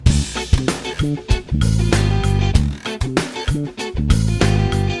Now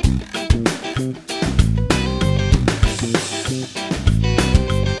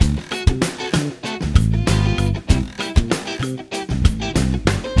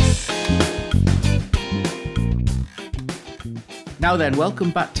then,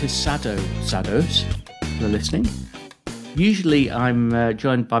 welcome back to Sados, for listening. Usually I'm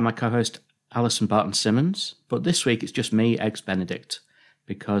joined by my co-host Alison Barton-Simmons, but this week it's just me, Eggs Benedict,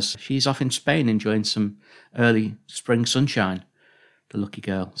 because she's off in Spain enjoying some early spring sunshine, the lucky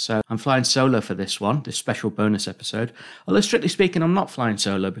girl. So I'm flying solo for this one, this special bonus episode. Although strictly speaking, I'm not flying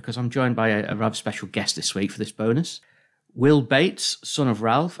solo because I'm joined by a rather special guest this week for this bonus. Will Bates, son of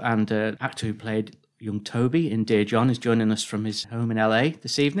Ralph and actor who played young Toby in Dear John, is joining us from his home in LA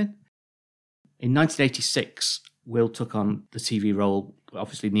this evening. In 1986, Will took on the TV role,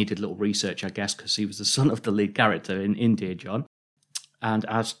 obviously needed a little research, I guess, because he was the son of the lead character in Dear John. And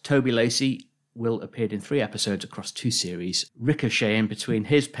as Toby Lacey, Will appeared in 3 episodes across 2 series, ricocheting between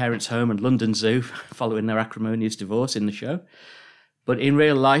his parents' home and London Zoo following their acrimonious divorce in the show. But in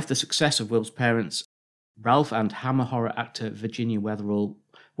real life, the success of Will's parents, Ralph and Hammer horror actor Virginia Weatherall,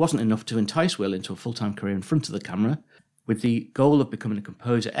 wasn't enough to entice Will into a full-time career in front of the camera. With the goal of becoming a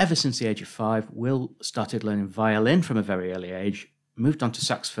composer ever since the age of 5, Will started learning violin from a very early age, moved on to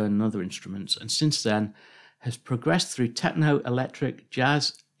saxophone and other instruments, and since then has progressed through techno, electric,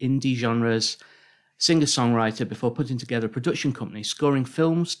 jazz, indie genres, singer-songwriter before putting together a production company, scoring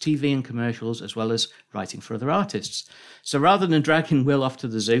films, TV and commercials, as well as writing for other artists. So rather than dragging Will off to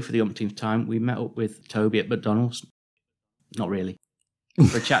the zoo for the umpteenth time, we met up with Toby at McDonald's. Not really.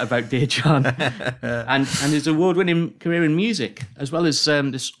 For a chat about Dear John and his award-winning career in music, as well as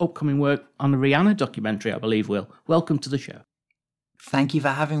this upcoming work on the Rihanna documentary, I believe, Will. Welcome to the show. Thank you for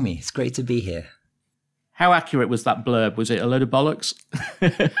having me. It's great to be here. How accurate was that blurb? Was it a load of bollocks?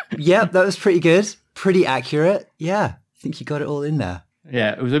 Yeah, that was pretty good. Pretty accurate. Yeah, I think you got it all in there.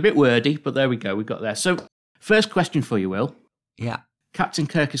 Yeah, it was a bit wordy, but there we go. We got there. So, first question for you, Will. Yeah. Captain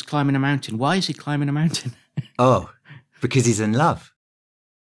Kirk is climbing a mountain. Why is he climbing a mountain? Oh, because he's in love.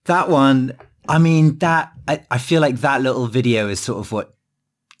 That one, I mean, I feel like that little video is sort of what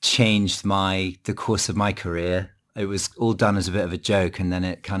changed the course of my career. It was all done as a bit of a joke, and then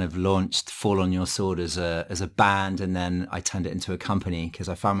it kind of launched Fall on Your Sword as a band, and then I turned it into a company because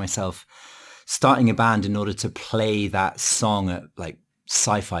I found myself starting a band in order to play that song at like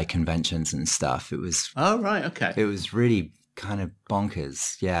sci-fi conventions and stuff. It was okay. It was really kind of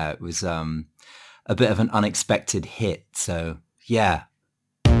bonkers. Yeah, it was a bit of an unexpected hit. So yeah.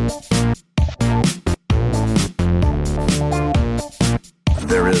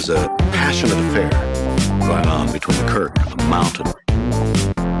 There is a passionate affair going on between Kirk and the mountain.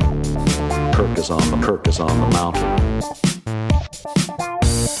 Kirk is on the mountain.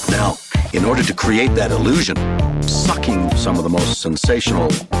 Now, in order to create that illusion, sucking some of the most sensational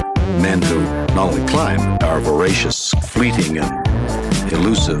men who not only climb, are voracious, fleeting, and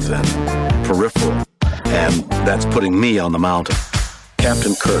elusive, and peripheral, and that's putting me on the mountain.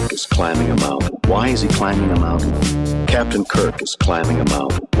 Captain Kirk is climbing a mountain. Why is he climbing a mountain? Captain Kirk is climbing a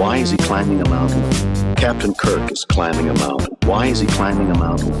mountain. Why is he climbing a mountain? Captain Kirk is climbing a mountain. Why is he climbing a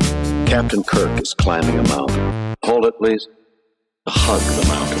mountain? Captain Kirk is climbing a mountain. Hold it, please. Hug the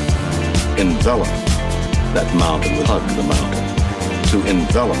mountain. Envelop that mountain with hug the mountain. To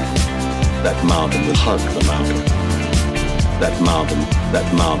envelop that mountain with hug the mountain. That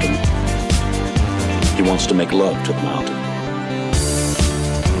mountain. He wants to make love to the mountain.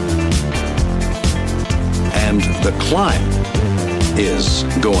 And the climb is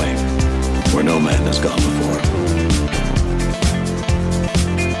going where no man has gone before.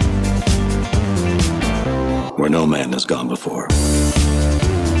 Where no man has gone before.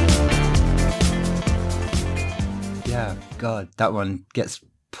 Yeah, God, that one gets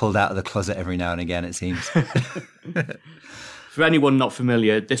pulled out of the closet every now and again, it seems. For anyone not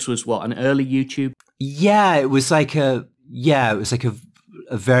familiar, this was what, an early YouTube? Yeah, it was like a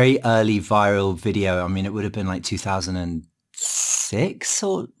very early viral video. I mean, it would have been like 2006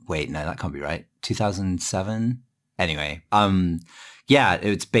 or wait, no, that can't be right. 2007. Anyway, yeah,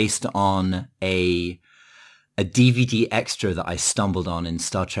 it's based on a DVD extra that I stumbled on in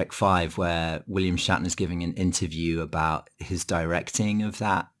Star Trek V, where William Shatner's giving an interview about his directing of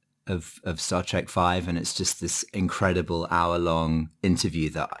that of Star Trek V, and it's just this incredible hour-long interview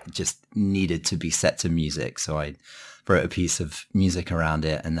that just needed to be set to music. So I wrote a piece of music around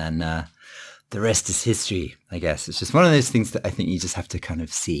it, and then the rest is history, I guess. It's just one of those things that I think you just have to kind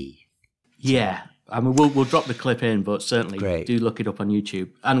of see. Yeah. I mean, we'll drop the clip in, but certainly do look it up on YouTube.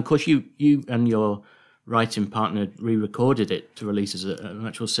 And of course, you and your writing partner re-recorded it to release as an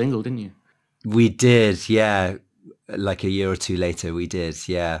actual single, didn't you? We did, yeah. Like a year or two later, we did,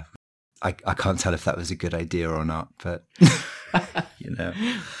 yeah. I can't tell if that was a good idea or not, but, you know.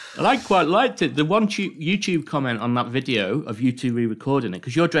 And I quite liked it. The one YouTube comment on that video of you two re-recording it,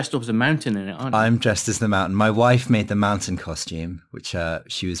 because you're dressed up as a mountain in it, aren't you? I'm dressed as the mountain. My wife made the mountain costume, which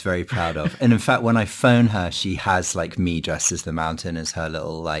she was very proud of. And in fact, when I phone her, she has like me dressed as the mountain as her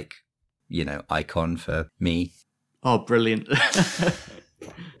little like, you know, icon for me. Oh, brilliant.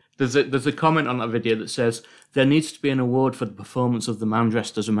 There's a comment on that video that says, there needs to be an award for the performance of the man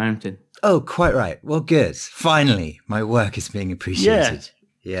dressed as a mountain. Oh, quite right. Well, good. Finally, my work is being appreciated.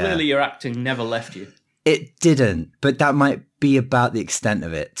 Yeah. Clearly your acting never left you. It didn't, but that might be about the extent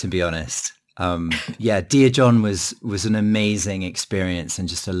of it, to be honest. Yeah, Dear John was an amazing experience and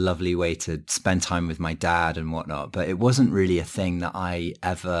just a lovely way to spend time with my dad and whatnot. But it wasn't really a thing that I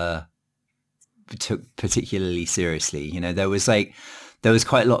ever took particularly seriously. You know, there was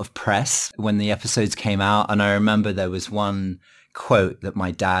quite a lot of press when the episodes came out. And I remember there was one quote that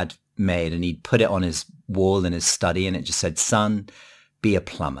my dad made and he'd put it on his wall in his study and it just said, "Son, be a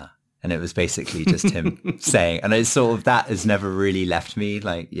plumber." And it was basically just him saying, and it's sort of, that has never really left me.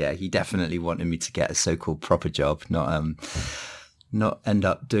 Like, yeah, he definitely wanted me to get a so-called proper job, not end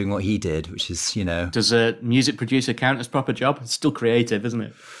up doing what he did, which is, you know. Does a music producer count as proper job? It's still creative, isn't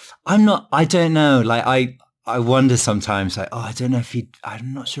it? I don't know. Like, I wonder sometimes, like, oh,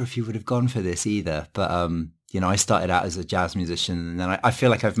 I'm not sure if he would have gone for this either. But, you know, I started out as a jazz musician and then I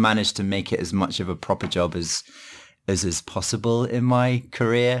feel like I've managed to make it as much of a proper job as is possible in my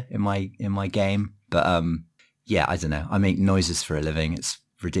career, in my game. But, yeah, I don't know. I make noises for a living. It's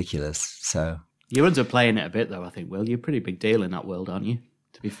ridiculous. So you're underplaying it a bit though, I think, Will. You're a pretty big deal in that world, aren't you?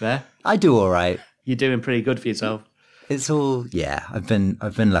 To be fair. I do all right. You're doing pretty good for yourself. It's all, yeah, I've been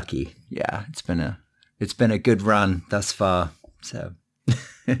lucky. Yeah, it's been a good run thus far. So,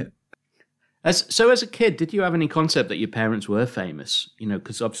 as a kid, did you have any concept that your parents were famous? You know,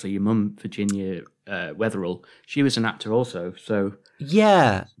 because obviously your mum, Virginia Wetherill, she was an actor also. So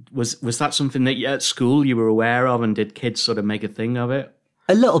yeah, was that something that at school you were aware of, and did kids sort of make a thing of it?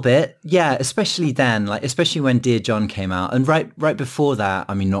 A little bit, yeah. Especially then, like especially when Dear John came out, and right before that.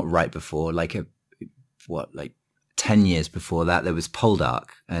 I mean, not right before, like 10 years before that, there was Poldark,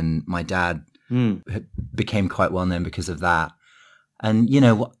 and my dad became quite well known because of that. And, you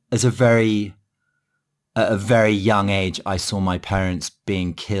know, at a very young age, I saw my parents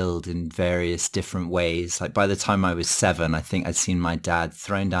being killed in various different ways. Like by the time I was 7, I think I'd seen my dad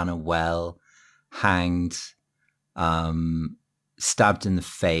thrown down a well, hanged, stabbed in the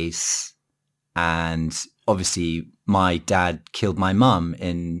face. And obviously my dad killed my mum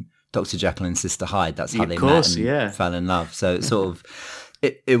in Dr. Jekyll and Sister Hyde. That's how they met and fell in love. So it's sort of,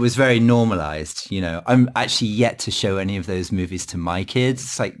 it was very normalized, you know. I'm actually yet to show any of those movies to my kids.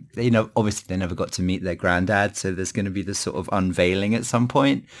 It's like, you know, obviously they never got to meet their granddad. So there's going to be this sort of unveiling at some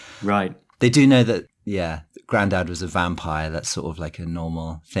point. Right. They do know that, yeah, granddad was a vampire. That's sort of like a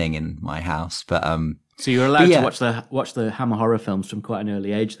normal thing in my house. But, so you were allowed to watch the Hammer horror films from quite an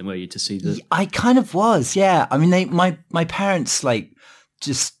early age then, were you, to see the... I kind of was, yeah. I mean, my parents, like,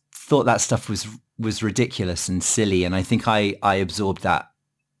 just thought that stuff was ridiculous and silly, and I think I absorbed that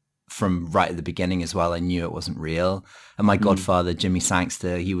from right at the beginning as well. I knew it wasn't real. And my godfather, Jimmy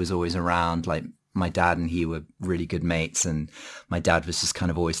Sangster, he was always around. Like my dad and he were really good mates, and my dad was just kind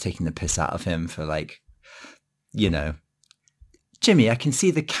of always taking the piss out of him for, like, you know, Jimmy, I can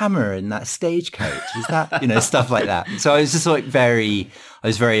see the camera in that stagecoach. Is that, you know, stuff like that. So I was just like I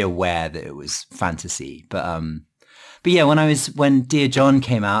was very aware that it was fantasy. But yeah, when Dear John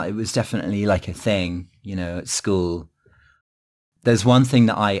came out, it was definitely like a thing, you know, at school. There's one thing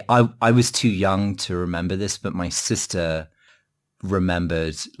that I was too young to remember this, but my sister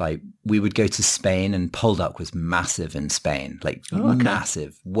remembered, like, we would go to Spain, and Poldark was massive in Spain, like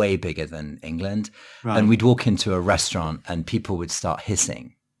massive, way bigger than England. Right. And we'd walk into a restaurant and people would start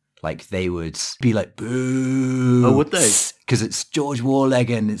hissing. Like they would be like, boo. Oh, would they? Because it's George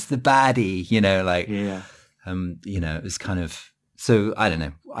Warleggan, it's the baddie, you know, like, yeah. You know, it was kind of, so I don't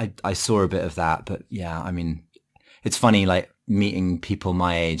know. I saw a bit of that, but yeah, I mean, it's funny, like meeting people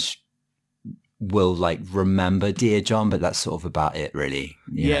my age will like remember Dear John, but that's sort of about it, really.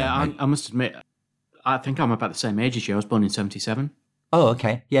 Yeah, I must admit, I think I'm about the same age as you. I was born in 1977. Oh,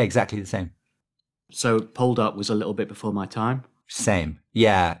 okay. Yeah, exactly the same. So Poldark was a little bit before my time. Same.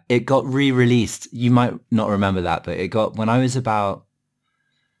 Yeah, it got re-released. You might not remember that, but it got, when I was about,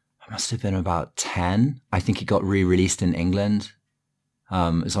 I must have been about 10. I think it got re-released in England.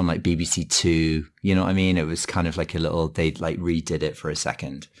 It was on like BBC Two. You know what I mean? It was kind of like a little, they like redid it for a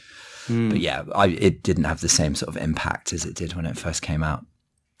second. But yeah, it didn't have the same sort of impact as it did when it first came out.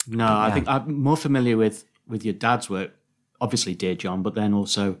 No, I think I'm more familiar with your dad's work. Obviously, Dear John, but then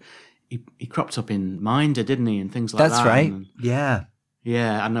also he cropped up in Minder, didn't he, and things like that. That's right. And, Yeah.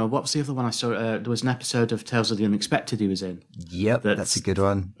 yeah, I know. What was the other one I saw? There was an episode of Tales of the Unexpected he was in. Yep, that's a good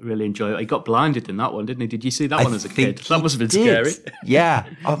one. Really enjoy it. He got blinded in that one, didn't he? Did you see that one as a kid? think That must have been he did. scary. Yeah.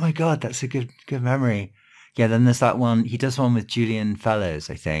 Oh my God, that's a good memory. Yeah, then there's that one. He does one with Julian Fellows,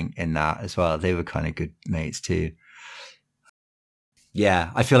 I think, in that as well. They were kind of good mates too.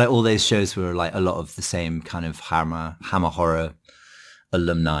 Yeah, I feel like all those shows were like a lot of the same kind of Hammer horror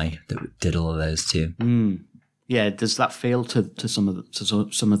alumni that did all of those too. Mm. Yeah, does that feel to some of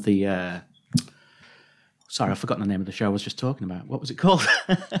the sorry, I've forgotten the name of the show I was just talking about. What was it called?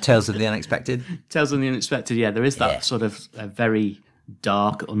 Tales of the Unexpected. Tales of the Unexpected. Yeah, there is that sort of a very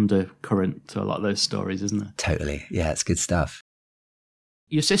dark undercurrent to a lot of those stories, isn't there? Totally. Yeah, it's good stuff.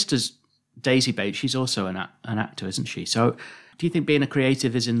 Your sister's Daisy Bates. She's also an actor, isn't she? So, do you think being a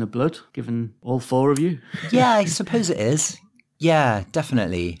creative is in the blood, given all four of you? Yeah, I suppose it is. Yeah,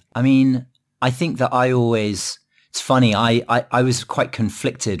 definitely. I mean, I think that it's funny, I was quite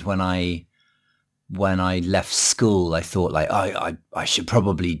conflicted when I left school. I thought like, I should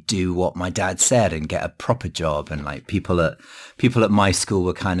probably do what my dad said and get a proper job. And like people at my school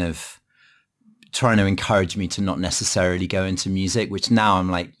were kind of trying to encourage me to not necessarily go into music, which now I'm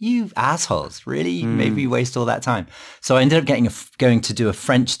like, you assholes, really? Maybe waste all that time. So I ended up going to do a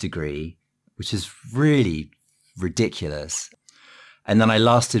French degree, which is really ridiculous. And then I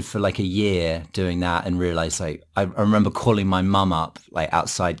lasted for like a year doing that and realized like, I remember calling my mum up like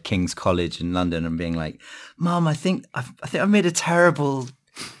outside King's College in London and being like, Mum, I think I've made a terrible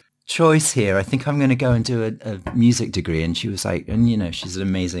choice here. I think I'm going to go and do a music degree. And she was like, and you know, she's an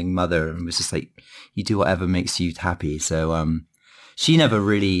amazing mother and was just like, you do whatever makes you happy. So, she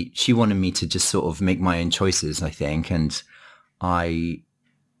wanted me to just sort of make my own choices, I think. And I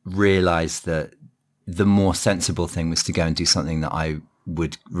realized that the more sensible thing was to go and do something that I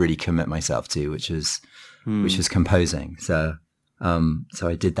would really commit myself to, which was composing. So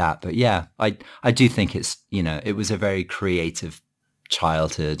I did that. But yeah, I do think it's, you know, it was a very creative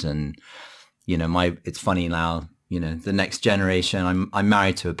childhood. And, you know, it's funny now, you know, the next generation, I'm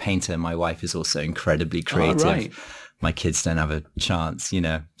married to a painter. My wife is also incredibly creative. Oh, right. My kids don't have a chance, you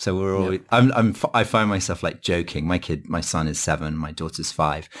know, so we're always, I find myself like joking. My son is 7, my daughter's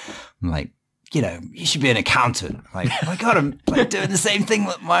 5. I'm like, you know, you should be an accountant. Like, oh my God, I'm like doing the same thing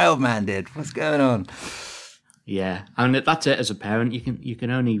that my old man did. What's going on? Yeah, and that's it. As a parent, you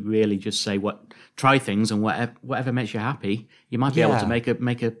can only really just say try things, and whatever makes you happy, you might be able to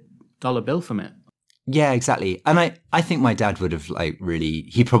make a dollar bill from it. Yeah, exactly. And I think my dad would have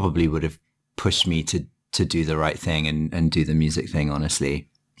he probably would have pushed me to do the right thing and do the music thing. Honestly,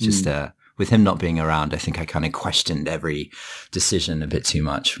 just with him not being around, I think I kind of questioned every decision a bit too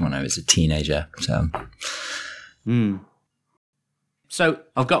much when I was a teenager. So, So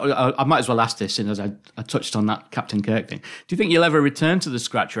I might as well ask this, as I touched on that Captain Kirk thing. Do you think you'll ever return to the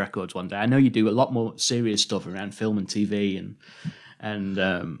scratch records one day? I know you do a lot more serious stuff around film and TV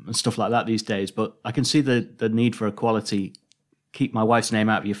and stuff like that these days, but I can see the need for a quality keep my wife's name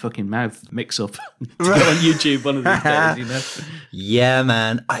out of your fucking mouth mix up to go on YouTube one of these days, you know? Yeah,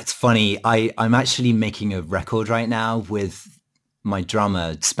 man. It's funny. I'm actually making a record right now with my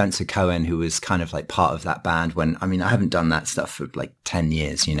drummer, Spencer Cohen, who was kind of like part of that band I haven't done that stuff for like 10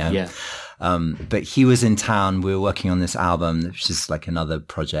 years, you know? Yeah. But he was in town. We were working on this album, which is like another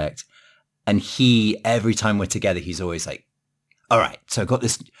project. And every time we're together, he's always like, all right, so I got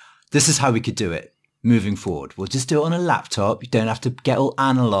this. This is how we could do it. Moving forward, we'll just do it on a laptop. You don't have to get all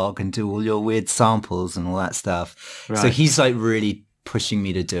analog and do all your weird samples and all that stuff. Right. So he's like really pushing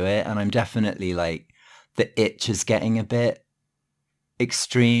me to do it. And I'm definitely like, the itch is getting a bit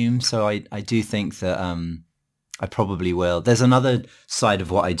extreme. So I do think that I probably will. There's another side of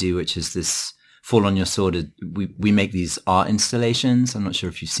what I do, which is this Fall on Your Sword. We make these art installations. I'm not sure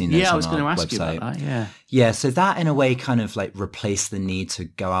if you've seen those on our website. Yeah, I was going to ask you about that, yeah. Yeah, so that in a way kind of like replaced the need to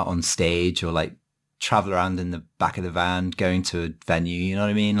go out on stage or like travel around in the back of the van, going to a venue, you know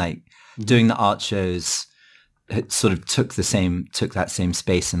what I mean? Like doing the art shows, it sort of took that same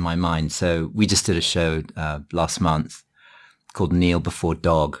space in my mind. So we just did a show last month called Kneel Before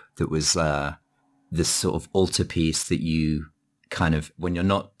Dog that was this sort of altarpiece that you kind of, when you're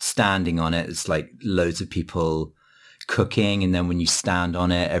not standing on it, it's like loads of people cooking, and then when you stand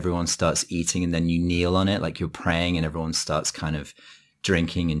on it, everyone starts eating, and then you kneel on it like you're praying, and everyone starts kind of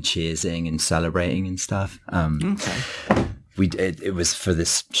drinking and cheersing and celebrating and stuff. Okay. It was for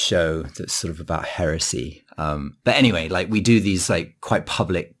this show that's sort of about heresy. But anyway, like we do these like quite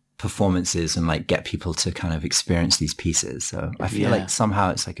public performances and like get people to kind of experience these pieces. So I feel Yeah. like somehow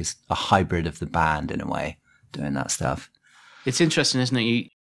it's like a hybrid of the band in a way, doing that stuff. It's interesting, isn't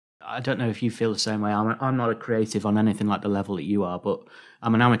it? I don't know if you feel the same way. I'm not a creative on anything like the level that you are, but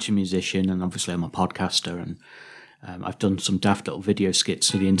I'm an amateur musician, and obviously I'm a podcaster, and I've done some daft little video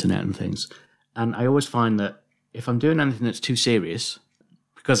skits for the internet and things. And I always find that if I'm doing anything that's too serious,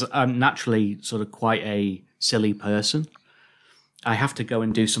 because I'm naturally sort of quite a silly person, I have to go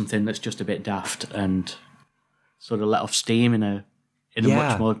and do something that's just a bit daft and sort of let off steam in a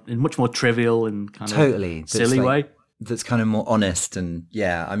much more trivial and kind Totally. of silly way. That's kind of more honest. And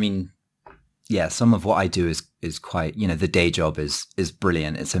yeah, I mean, yeah, some of what I do is quite, you know, the day job is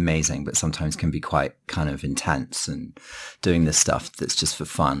brilliant. It's amazing, but sometimes can be quite kind of intense, and doing this stuff that's just for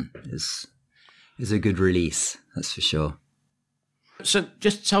fun is a good release. That's for sure. So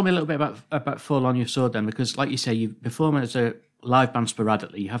just tell me a little bit about Fall on Your Sword then, because like you say, you perform as a live band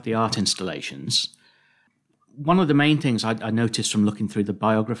sporadically, you have the art installations. One of the main things I noticed from looking through the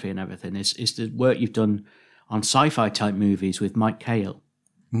biography and everything is the work you've done on sci-fi type movies with Mike Cale.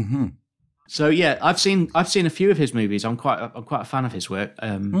 Mm-hmm. So yeah, I've seen a few of his movies. I'm quite a fan of his work.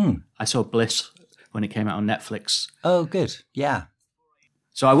 I saw Bliss when it came out on Netflix. Oh, good. Yeah.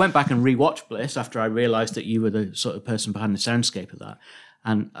 So I went back and rewatched Bliss after I realised that you were the sort of person behind the soundscape of that.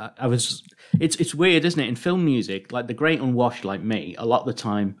 And it's weird, isn't it? In film music, like the great unwashed like me, a lot of the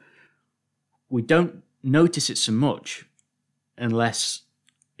time we don't notice it so much unless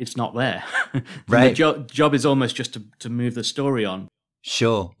it's not there. Right. The job is almost just to move the story on.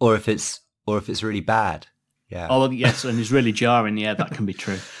 Sure. Or if it's really bad. Yeah. Oh, yes, and it's really jarring. Yeah, that can be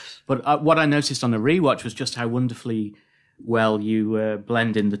true. But what I noticed on the rewatch was just how wonderfully well you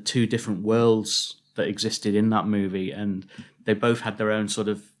blend in the two different worlds that existed in that movie, and they both had their own sort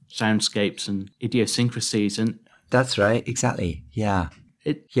of soundscapes and idiosyncrasies. And that's right. Exactly. Yeah.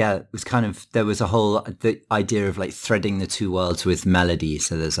 It was kind of, there was the idea of like threading the two worlds with melody.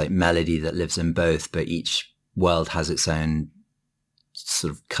 So there's like melody that lives in both, but each world has its own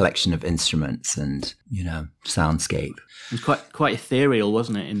sort of collection of instruments and, you know, soundscape. It was quite ethereal,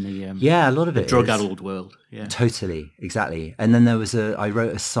 wasn't it? In the a lot of it drug-addled world. Yeah, totally, exactly. And then I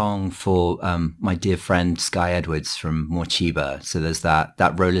wrote a song for my dear friend Sky Edwards from Morchiba. So there's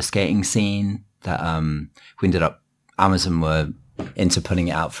that roller skating scene that we ended up, Amazon were into putting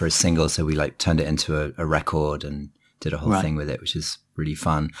it out for a single, so we like turned it into a record and did a whole thing with it, which is really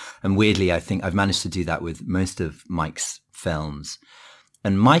fun. And weirdly, I think I've managed to do that with most of Mike's films.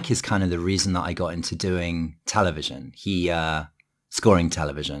 And Mike is kind of the reason that I got into doing television. He scoring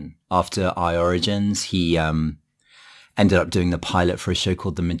television. After iOrigins, he ended up doing the pilot for a show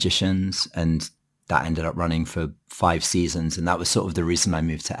called The Magicians, and that ended up running for 5 seasons. And that was sort of the reason I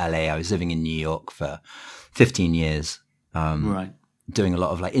moved to LA. I was living in New York for 15 years, doing a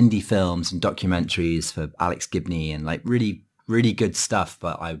lot of like indie films and documentaries for Alex Gibney and like really, really good stuff.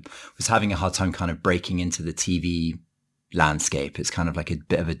 But I was having a hard time kind of breaking into the TV landscape. It's kind of like a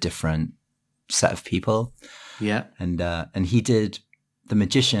bit of a different set of people. Yeah. And he did The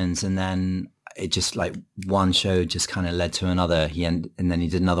Magicians, and then it just like one show just kind of led to another. And then he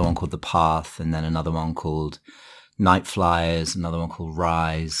did another one called The Path, and then another one called Night Flyers, another one called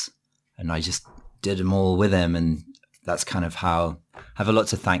Rise. And I just did them all with him. And that's kind of how I have a lot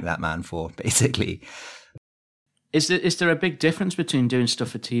to thank that man for, basically. Is there a big difference between doing stuff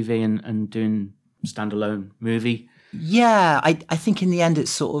for TV and doing standalone movie? Yeah, I think in the end it's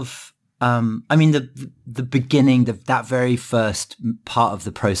sort of, I mean, the beginning, that very first part of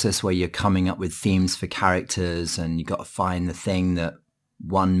the process where you're coming up with themes for characters and you got to find the thing that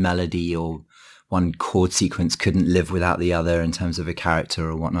one melody or one chord sequence couldn't live without the other in terms of a character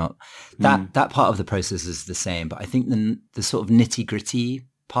or whatnot. That part of the process is the same, but I think the sort of nitty gritty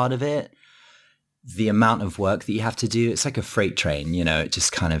part of it, the amount of work that you have to do, it's like a freight train, you know,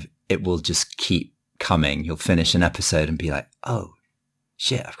 it will just keep coming. You'll finish an episode and be like, oh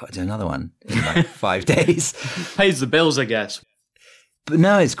shit, I've got to do another one in like 5 days. Pays the bills, I guess. But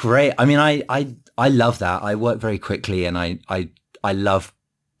no, it's great. I mean, I love that. I work very quickly, and I love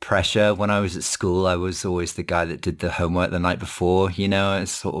pressure. When I was at school, I was always the guy that did the homework the night before, you know.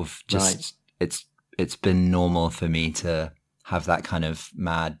 It's sort of just it's been normal for me to have that kind of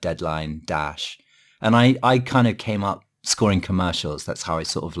mad deadline dash. And I kind of came up scoring commercials. That's how I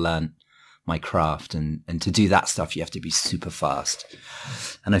sort of learned my craft, and to do that stuff you have to be super fast.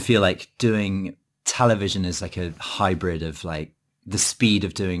 And I feel like doing television is like a hybrid of like the speed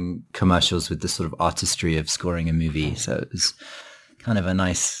of doing commercials with the sort of artistry of scoring a movie. So it was kind of a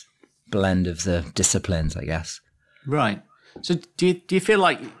nice blend of the disciplines, I guess. Right. So do you feel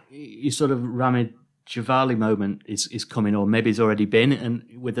like you sort of ramaged Javali moment is coming, or maybe it's already been, and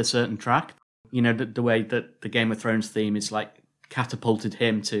with a certain track. You know, the way that the Game of Thrones theme is like catapulted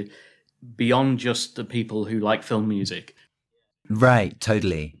him to beyond just the people who like film music. Right,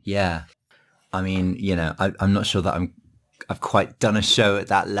 totally. Yeah. I mean, you know, I'm not sure that I've quite done a show at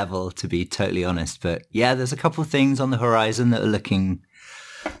that level, to be totally honest. But yeah, there's a couple of things on the horizon that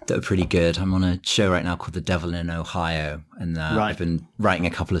are pretty good. I'm on a show right now called The Devil in Ohio, and I've been writing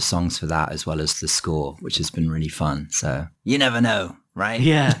a couple of songs for that as well as the score, which has been really fun. So you never know, right?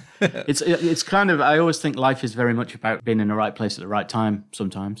 Yeah. It's kind of, I always think life is very much about being in the right place at the right time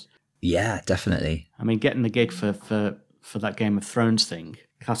sometimes. Yeah, definitely. I mean, getting the gig for that Game of Thrones thing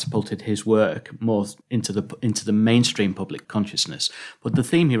catapulted his work more into the mainstream public consciousness. But the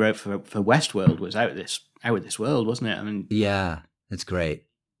theme he wrote for Westworld was out of this world, wasn't it? I mean, yeah, it's great.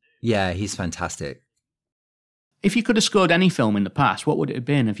 Yeah, he's fantastic. If you could have scored any film in the past, what would it have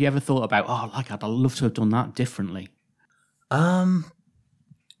been? Have you ever thought about, I'd love to have done that differently?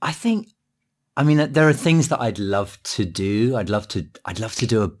 I mean, there are things that I'd love to do. I'd love to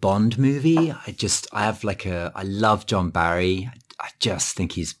do a Bond movie. I love John Barry. I just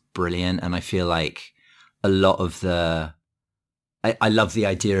think he's brilliant. And I feel like a lot of I love the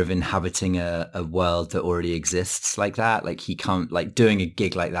idea of inhabiting a world that already exists like that. Like doing a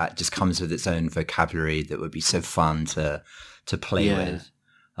gig like that just comes with its own vocabulary that would be so fun to play with.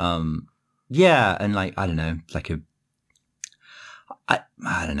 Yeah. And like, I don't know,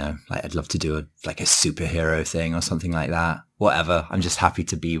 I don't know, like I'd love to do a superhero thing or something like that. Whatever. I'm just happy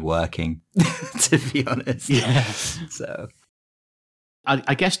to be working, to be honest. Yeah. So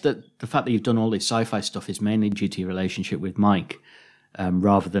I guess that the fact that you've done all this sci-fi stuff is mainly due to your relationship with Mike,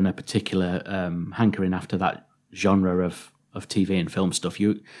 rather than a particular hankering after that genre of TV and film stuff.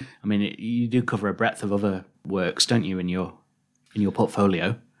 You do cover a breadth of other works, don't you, in your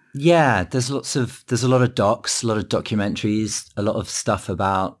portfolio? Yeah, there's a lot of docs, a lot of documentaries, a lot of stuff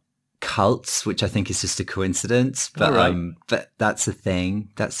about cults, which I think is just a coincidence, but but that's a thing.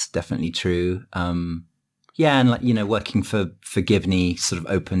 That's definitely true. Yeah, and like, you know, working for Gibney sort of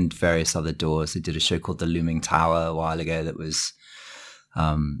opened various other doors. They did a show called The Looming Tower a while ago that was,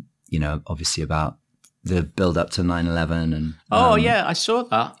 you know, obviously about the build up to 9/11 and yeah, I saw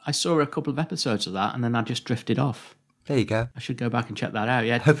that. I saw a couple of episodes of that, and then I just drifted off. There you go. I should go back and check that out.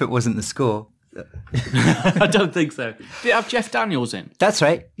 Yeah. Hope it wasn't the score. I don't think so. Did it have Jeff Daniels in? That's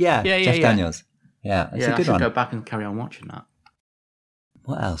right. Yeah. Jeff Daniels. Yeah. It's a good I should one. go back and carry on watching that.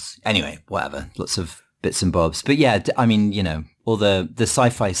 What else? Anyway, whatever. Lots of bits and bobs. But yeah, I mean, you know, all the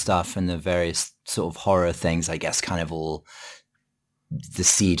sci-fi stuff and the various sort of horror things, I guess, kind of all the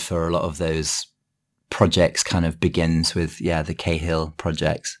seed for a lot of those projects kind of begins with, the Cahill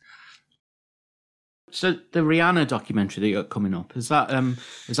projects. So the Rihanna documentary that you got coming up, has that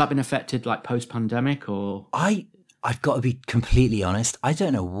been affected like post-pandemic or? I've got to be completely honest. I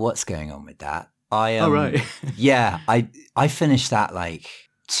don't know what's going on with that. Right. Yeah, I finished that like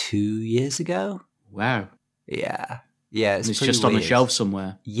 2 years ago. Wow. Yeah. Yeah, it's just weird. On the shelf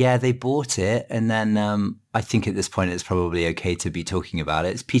somewhere. Yeah, they bought it, and then I think at this point it's probably okay to be talking about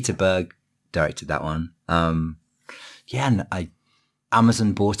it. It's Peter Berg directed that one. And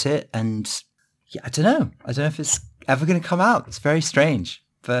Amazon bought it, and I don't know if it's ever going to come out. It's very strange.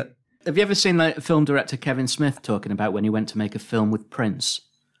 But have you ever seen the film director Kevin Smith talking about when he went to make a film with Prince?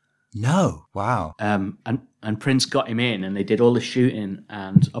 No. Wow. And Prince got him in, and they did all the shooting.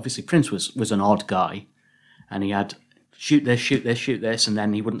 And obviously, Prince was an odd guy, and he had shoot this, and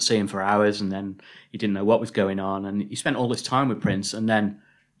then he wouldn't see him for hours, and then he didn't know what was going on, and he spent all this time with Prince, and then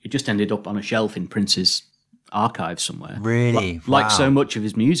it just ended up on a shelf in Prince's archive somewhere. Really? Like so much of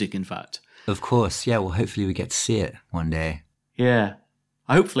his music, in fact. Of course, yeah. Well, hopefully we get to see it one day. Yeah.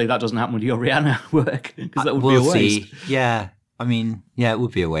 Hopefully that doesn't happen with your Rihanna work, because that would be a waste. See. Yeah. I mean, yeah, it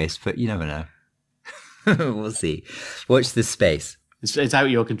would be a waste, but you never know. We'll see. Watch this space. It's out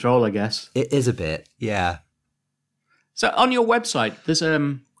of your control, I guess. It is a bit, yeah. So on your website, there's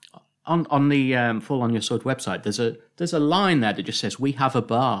on the Fall on Your Sword website, there's a line there that just says, "We have a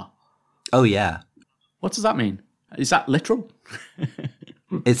bar." Oh yeah. What does that mean? Is that literal?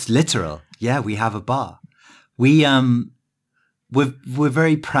 It's literal. Yeah, we have a bar. We're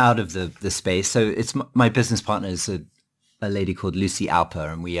very proud of the space. So it's my business partner is a lady called Lucy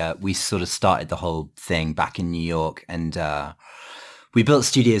Alper, and we sort of started the whole thing back in New York, and we built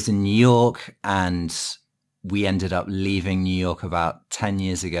studios in New York, and we ended up leaving New York about 10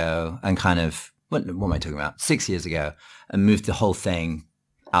 years ago, and kind of what am I talking about? 6 years ago, and moved the whole thing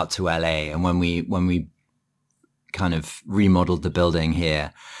out to LA. And when we kind of remodeled the building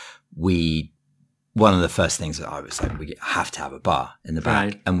here, we one of the first things that I was like, we have to have a bar in the back.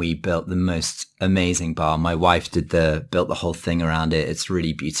 Right. And we built the most amazing bar. My wife built the whole thing around it. It's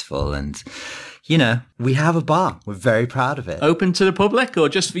really beautiful. And, you know, we have a bar. We're very proud of it. Open to the public or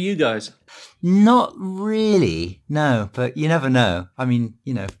just for you guys? Not really. No, but you never know. I mean,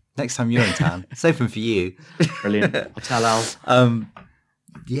 you know, next time you're in town, it's open for you. Brilliant. I'll tell Al.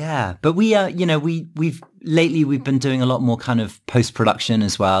 Yeah, but we you know, we've been doing a lot more kind of post-production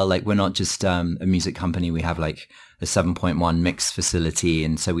as well. Like we're not just a music company. We have like a 7.1 mix facility.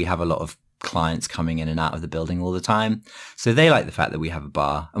 And so we have a lot of clients coming in and out of the building all the time. So they like the fact that we have a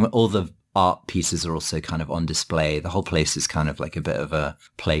bar, and all the art pieces are also kind of on display. The whole place is kind of like a bit of a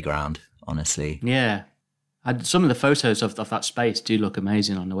playground, honestly. Yeah. Some of the photos of that space do look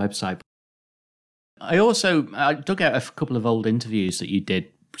amazing on the website. I dug out a couple of old interviews that you did,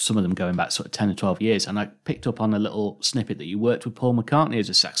 some of them going back sort of 10 or 12 years, and I picked up on a little snippet that you worked with Paul McCartney as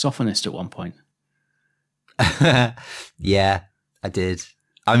a saxophonist at one point. Yeah, I did.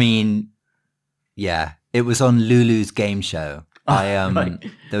 I mean, yeah, it was on Lulu's game show. Right.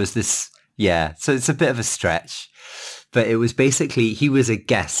 There was this, yeah, so it's a bit of a stretch, but it was basically, he was a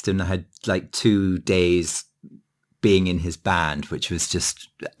guest and I had like 2 days being in his band, which was just,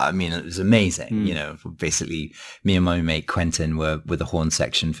 I mean, it was amazing. You know, basically me and my mate Quentin were with the horn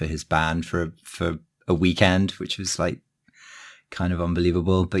section for his band for a weekend, which was like kind of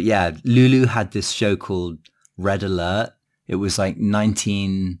unbelievable. But yeah, Lulu had this show called Red Alert. It was like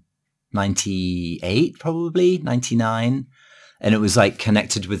 1998, probably 99. And it was like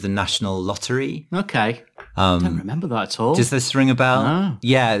connected with the National Lottery. Okay. I don't remember that at all. Does this ring a bell? No.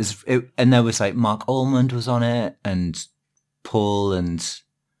 Yeah. And there was like Mark Almond was on it and Paul and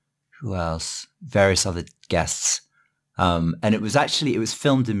who else? Various other guests. And it was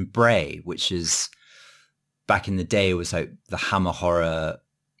filmed in Bray, which is back in the day, it was like the Hammer Horror,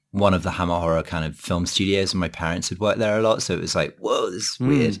 one of the Hammer Horror kind of film studios. And my parents had worked there a lot. So it was like, whoa, this is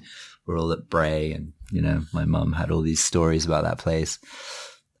weird. We're all at Bray and, you know, my mum had all these stories about that place.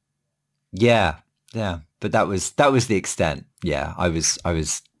 Yeah. Yeah. But that was the extent. Yeah. I was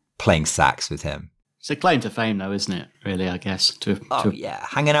playing sax with him. It's a claim to fame though, isn't it? Really, I guess. Yeah.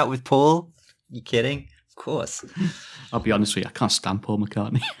 Hanging out with Paul. You kidding? Of course. I'll be honest with you, I can't stand Paul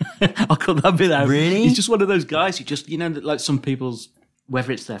McCartney. I couldn't have been out. Really? He's just one of those guys who just, you know, like some people's,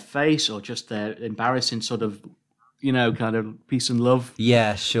 whether it's their face or just their embarrassing sort of, you know, kind of peace and love.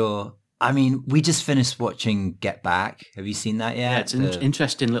 Yeah, sure. I mean, we just finished watching Get Back. Have you seen that yet? Yeah, it's an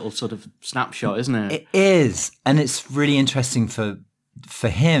interesting little sort of snapshot, isn't it? It is. And it's really interesting for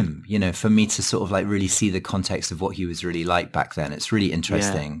him, you know, for me to sort of like really see the context of what he was really like back then. It's really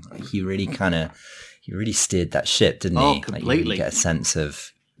interesting. Yeah. He really steered that ship, didn't he? Oh, completely. Like, you really get a sense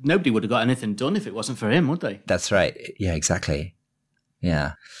of... Nobody would have got anything done if it wasn't for him, would they? That's right. Yeah, exactly.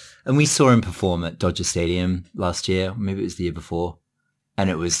 Yeah. And we saw him perform at Dodger Stadium last year. Maybe it was the year before. And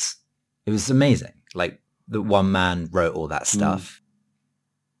it was amazing. Like, the one man wrote all that stuff.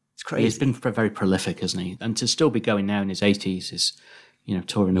 It's crazy. He's been very prolific, hasn't he? And to still be going now in his 80s is, you know,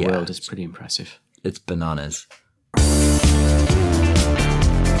 touring the world is pretty impressive. It's bananas.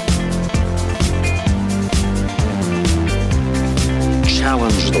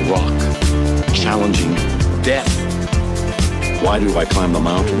 Challenge the rock. Challenging death. Why do I climb the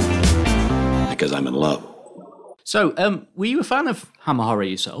mountain? Because I'm in love. So, were you a fan of Hammer Horror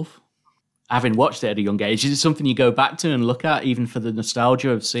yourself? Having watched it at a young age, is it something you go back to and look at, even for the nostalgia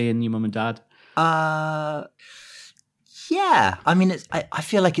of seeing your mum and dad? Yeah. I mean, I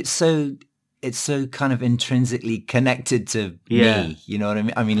feel like it's so kind of intrinsically connected to me. You know what I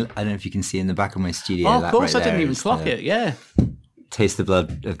mean? I mean, I don't know if you can see in the back of my studio. Oh, of course, right, I didn't even clock it. Yeah. Taste the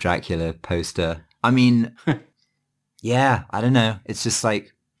Blood of Dracula poster. I mean, yeah, I don't know. It's just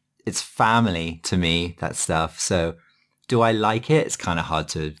like, it's family to me, that stuff. So do I like it? It's kind of hard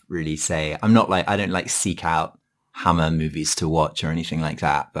to really say. I don't like seek out Hammer movies to watch or anything like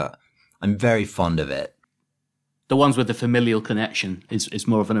that, but I'm very fond of it. The ones with the familial connection is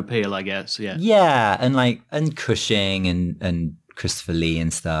more of an appeal, I guess. Yeah. Yeah. And Cushing and Christopher Lee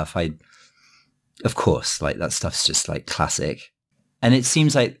and stuff. Of course, like that stuff's just like classic. And it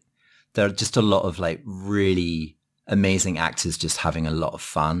seems like there are just a lot of like really amazing actors just having a lot of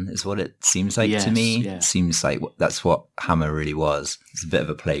fun is what it seems like to me. Yeah. It seems like that's what Hammer really was. It's a bit of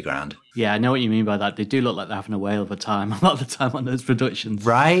a playground. Yeah, I know what you mean by that. They do look like they're having a whale of a time a lot of the time on those productions.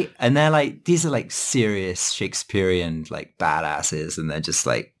 Right? And they're like, these are like serious Shakespearean like badasses, and they're just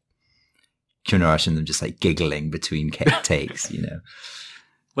like, can you imagine them just like giggling between takes, you know?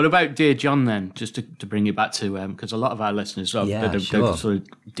 What about Dear John then? Just to bring you back to, because a lot of our listeners are sure. sort of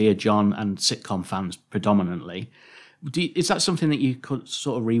Dear John and sitcom fans predominantly. Is that something that you could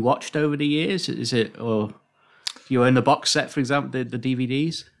sort of rewatched over the years? Is it, or do you own the box set, for example, the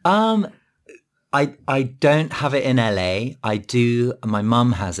DVDs? I don't have it in LA. I do. My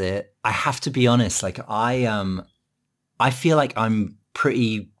mum has it. I have to be honest. Like I feel like I'm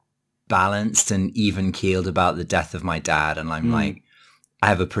pretty balanced and even keeled about the death of my dad, and I'm like, I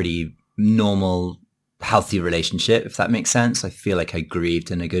have a pretty normal, healthy relationship, if that makes sense. I feel like I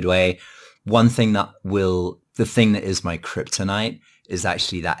grieved in a good way. The thing that is my kryptonite is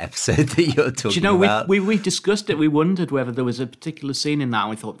actually that episode that you're talking about. We discussed it. We wondered whether there was a particular scene in that, and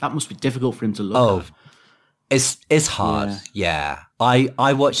we thought that must be difficult for him to look at. It's hard. Yeah.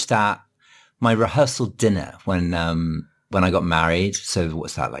 I watched that, my rehearsal dinner when I got married. So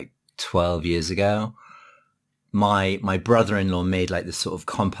what's that, like 12 years ago? My brother-in-law made like this sort of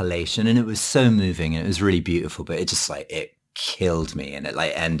compilation, and it was so moving and it was really beautiful, but it just like, it killed me, and it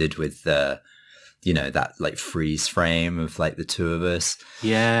like ended with the, that like freeze frame of like the two of us.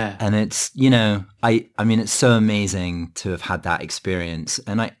 Yeah. And it's, I mean, it's so amazing to have had that experience.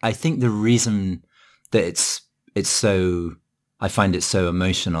 And I think the reason that it's so, I find it so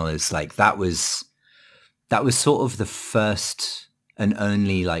emotional is like, that was sort of the first and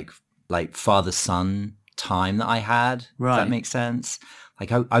only like father-son time that I had. Right. If that makes sense.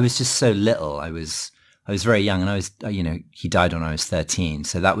 Like I was just so little. I was very young, and I was, he died when I was 13.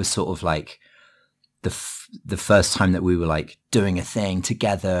 So that was sort of like the first time that we were like doing a thing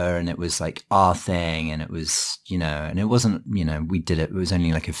together, and it was like our thing, and it was, and it wasn't, we did it. It was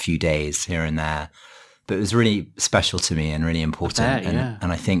only like a few days here and there, but it was really special to me and really important.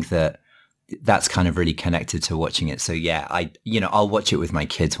 And I think that's kind of really connected to watching it. So yeah, I'll watch it with my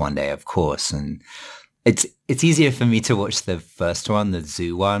kids one day, of course. And it's easier for me to watch the first one, the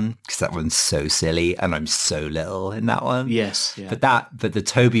zoo one, because that one's so silly and I'm so little in that one. Yes. Yeah. But the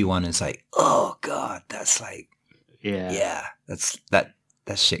Toby one is like, oh God, that's like, yeah,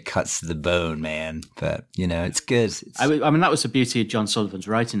 that shit cuts to the bone, man. But it's good. I mean, that was the beauty of John Sullivan's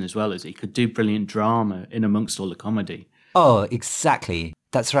writing as well, is he could do brilliant drama in amongst all the comedy. Oh, exactly.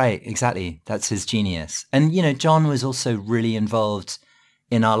 That's right. Exactly. That's his genius. And, John was also really involved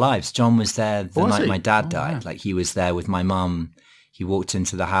in our lives. John was there the night my dad died. Wow. Like he was there with my mum. He walked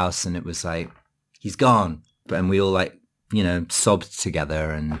into the house and it was like, he's gone. And we all like, sobbed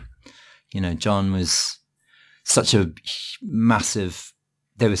together. And, John was such a massive,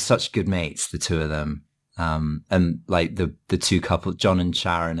 they were such good mates, the two of them. And like the two couple, John and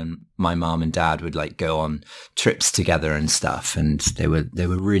Sharon, and my mom and dad would like go on trips together and stuff, and they were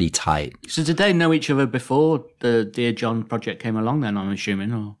really tight. So did they know each other before the Dear John project came along then, I'm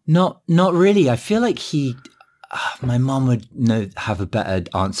assuming? Or Not really. I feel like my mom would have a better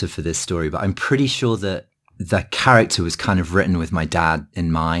answer for this story, but I'm pretty sure that the character was kind of written with my dad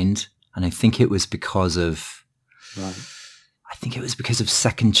in mind. And I think it was because of,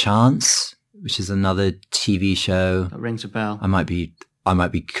 Second Chance, which is another TV show. That rings a bell. I might be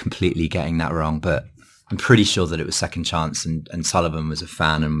completely getting that wrong, but I'm pretty sure that it was Second Chance, and Sullivan was a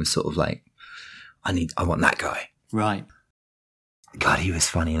fan and was sort of like, I want that guy. Right. God, he was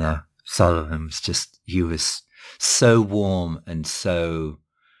funny though. Sullivan was he was so warm and such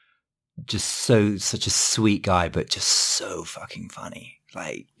a sweet guy, but just so fucking funny.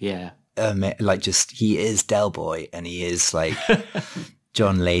 Like, yeah. He is Del Boy, and he is like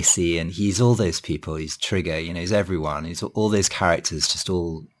John Lacey, and he's all those people. He's Trigger, he's everyone. He's all those characters just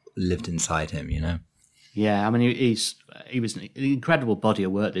all lived inside him, Yeah, I mean, he was an incredible body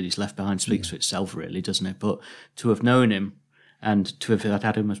of work that he's left behind speaks for itself, really, doesn't it? But to have known him and to have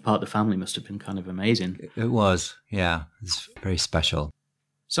had him as part of the family must have been kind of amazing. It was, yeah. It's very special.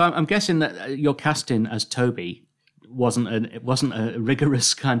 So I'm guessing that your casting as Toby wasn't a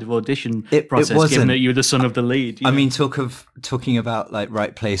rigorous kind of audition process, given that you were the son of the lead. I mean, talking about like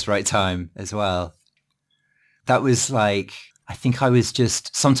right place, right time as well. That was like, I think I was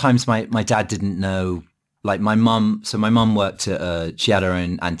just, sometimes my dad didn't know, like my mum worked at, she had her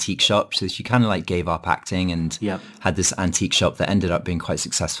own antique shop. So she kind of like gave up acting and had this antique shop that ended up being quite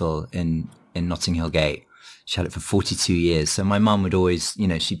successful in Notting Hill Gate. She had it for 42 years. So my mum would always,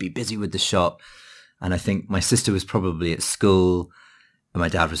 she'd be busy with the shop. And I think my sister was probably at school, and my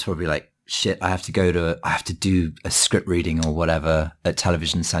dad was probably like, shit, I have to do a script reading or whatever at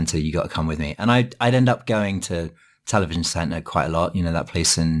Television Centre. You got to come with me. And I'd end up going to Television Centre quite a lot. That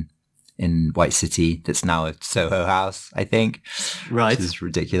place in White City that's now a Soho House, I think. Right. Which is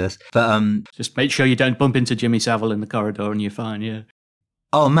ridiculous. But just make sure you don't bump into Jimmy Savile in the corridor and you're fine, yeah.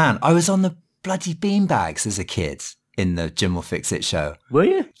 Oh man, I was on the bloody beanbags as a kid in the Jim Will Fix It show. Were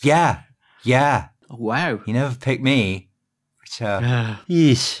you? Yeah. Oh, wow. He never picked me, which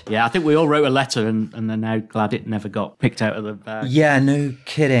Yeesh. Yeah, I think we all wrote a letter and they're now glad it never got picked out of the bag. Yeah, no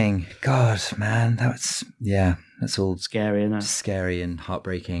kidding. God, man, that's all Scary, isn't it? scary and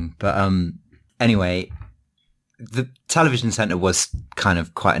heartbreaking. But anyway, the television centre was kind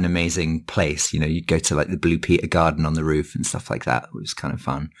of quite an amazing place. You know, you'd go to like the Blue Peter Garden on the roof and stuff like that. It was kind of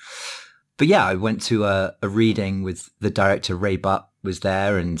fun. But yeah, I went to a reading with the director. Ray Butt was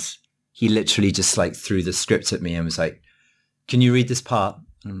there, and he literally just like threw the script at me and was like, "Can you read this part?"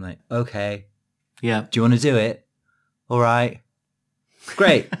 And I'm like, "Okay." Yeah. "Do you want to do it?" "All right."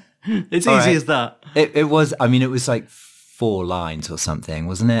 "Great." It's All easy right. as that. It was, I mean, it was like 4 lines or something,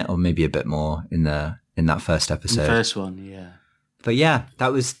 wasn't it? Or maybe a bit more in that first episode. The first one, yeah. But yeah,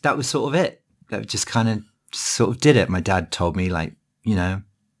 that was sort of it. That just kind of sort of did it. My dad told me, like, you know,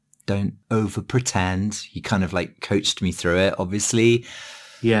 don't over pretend. He kind of like coached me through it, obviously.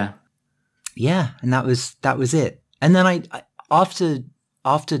 Yeah. Yeah. And that was it. And then I after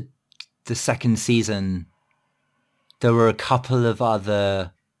the second season, there were a couple of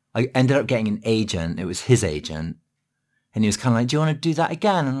other, I ended up getting an agent. It was his agent. And he was kind of like, "Do you want to do that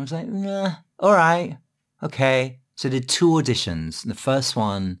again?" And I was like, "Nah, all right. Okay." So I did 2 auditions. And the first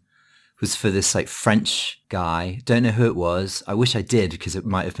one was for this like French guy. Don't know who it was. I wish I did, because it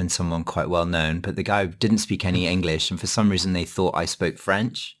might have been someone quite well known. But the guy didn't speak any English. And for some reason, they thought I spoke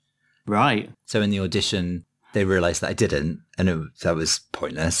French. Right. So in the audition, they realized that I didn't. And that was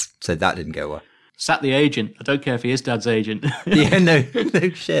pointless. So that didn't go well. Sat the agent. I don't care if he is Dad's agent. Yeah, no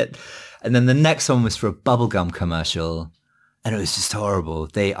shit. And then the next one was for a bubblegum commercial, and it was just horrible.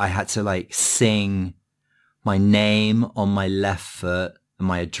 I had to like sing my name on my left foot and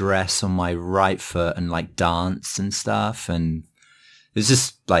my address on my right foot and like dance and stuff. And it was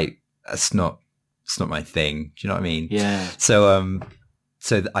just like, it's not my thing. Do you know what I mean? Yeah. So,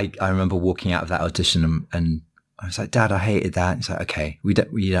 I remember walking out of that audition and I was like, "Dad, I hated that." He's like, "Okay, you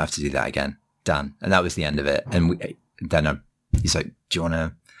don't have to do that again. Done." And that was the end of it. And he's like,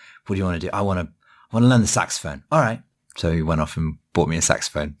 what do you want to do? I want to learn the saxophone." "All right." So he went off and bought me a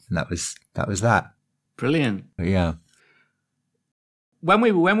saxophone, and that was that. Brilliant. But yeah. When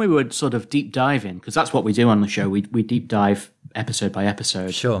we were sort of deep diving, because that's what we do on the show, we deep dive episode by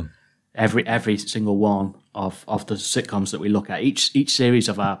episode. Sure. Every single one of the sitcoms that we look at. Each series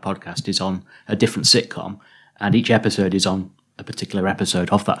of our podcast is on a different sitcom, and each episode is on a particular episode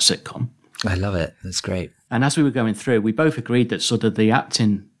of that sitcom. I love it. That's great. And as we were going through, we both agreed that sort of the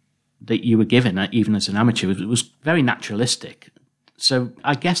acting that you were given, even as an amateur, was very naturalistic. So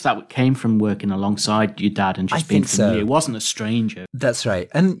I guess that came from working alongside your dad and just being familiar. It wasn't a stranger. That's right.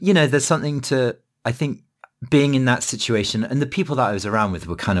 And, you know, there's something to, I think, being in that situation, and the people that I was around with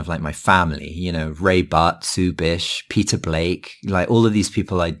were kind of like my family, you know, Ray Butt, Sue Bish, Peter Blake, like all of these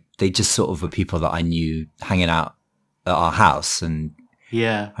people, they just sort of were people that I knew hanging out at our house. And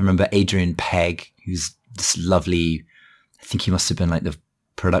yeah, I remember Adrian Pegg, who's this lovely, I think he must have been like the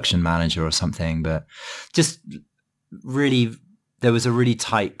production manager or something, but just really, there was a really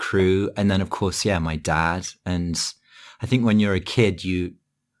tight crew. And then of course, yeah, my dad. And I think when you're a kid,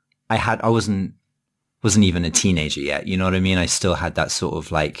 I wasn't even a teenager yet. You know what I mean? I still had that sort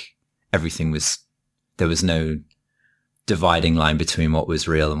of like, there was no dividing line between what was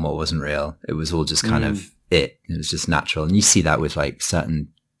real and what wasn't real. It was all just kind of it was just natural. And you see that with like certain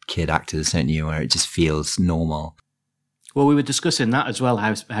kid actors, don't you, where it just feels normal. Well, we were discussing that as well,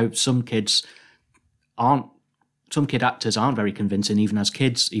 how some kid actors aren't very convincing even as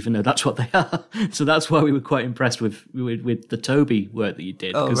kids, even though that's what they are. So that's why we were quite impressed with the Toby work that you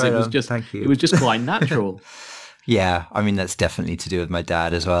did, because it was just quite natural. Yeah, I mean, that's definitely to do with my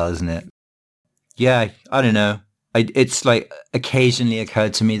dad as well, isn't it? Yeah, I don't know. It's like occasionally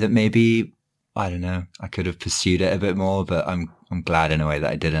occurred to me that maybe, I don't know, I could have pursued it a bit more, but I'm glad in a way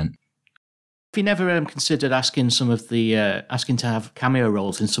that I didn't. Have you never considered asking to have cameo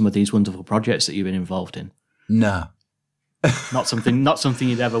roles in some of these wonderful projects that you've been involved in? No. Not something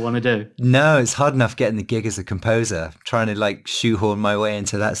you'd ever want to do? No, it's hard enough getting the gig as a composer. Trying to like shoehorn my way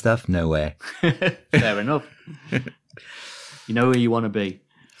into that stuff? No way. Fair enough. You know where you want to be.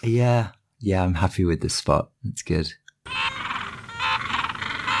 Yeah, I'm happy with this spot. It's good.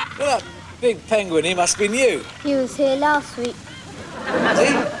 Well, that big penguin, he must be new. He was here last week. Was he?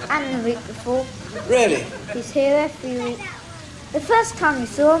 And the week before. Really? He's here every week. The first time you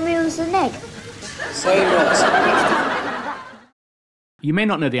saw him, he was an egg. So he was. You may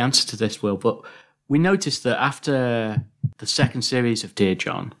not know the answer to this, Will, but we noticed that after the second series of Dear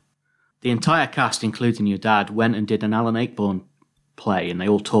John, the entire cast, including your dad, went and did an Alan Ayckbourn play, and they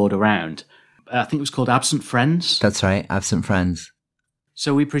all toured around. I think it was called Absent Friends. That's right, Absent Friends.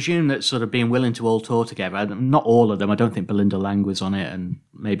 So we presume that sort of being willing to all tour together, not all of them, I don't think Belinda Lang was on it, and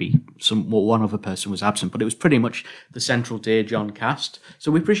maybe one other person was absent, but it was pretty much the central Dear John cast. So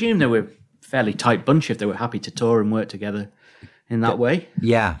we presume they were a fairly tight bunch if they were happy to tour and work together in that way.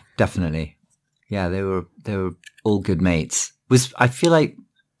 Yeah, definitely. Yeah, they were all good mates. Was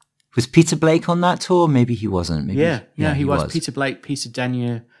Peter Blake on that tour? Maybe he wasn't. Maybe, yeah, he was. Peter Blake, Peter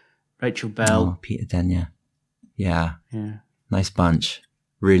Denyer, Rachel Bell. Oh, Peter Denyer. Yeah. Nice bunch.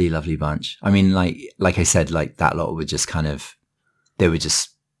 Really lovely bunch. I mean, like I said, like that lot were just they were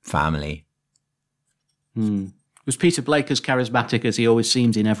just family. Was Peter Blake as charismatic as he always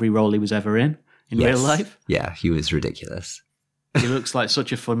seemed in every role he was ever in Yes. real life? Yeah, he was ridiculous. He looks like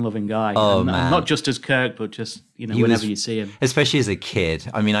such a fun-loving guy. Oh, man. Not just as Kirk, but just, whenever you see him. Especially as a kid.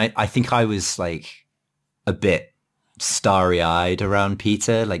 I mean, I think I was like a bit starry-eyed around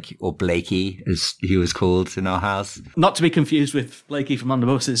Peter, or Blakey, as he was called in our house. Not to be confused with Blakey from On the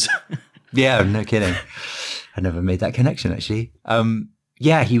Buses. Yeah, no kidding. I never made that connection, actually.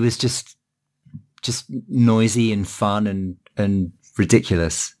 Yeah, he was just noisy and fun and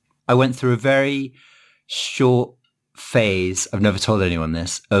ridiculous. I went through a very short phase, I've never told anyone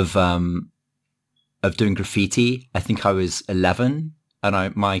this, of doing graffiti. I think I was 11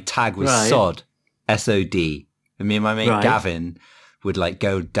 and my tag was Sod, S-O-D. And me and my mate Gavin would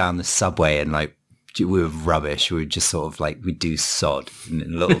go down the subway and we were rubbish. We would just sort of we'd do Sod in a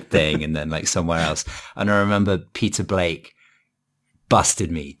little thing and then somewhere else. And I remember Peter Blake busted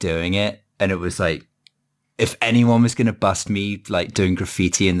me doing it. And it was if anyone was going to bust me doing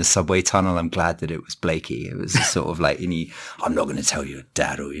graffiti in the subway tunnel, I'm glad that it was Blakey. It was sort of I'm not going to tell your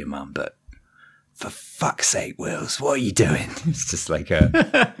dad or your mum, but for fuck's sake, Wills, what are you doing? It's just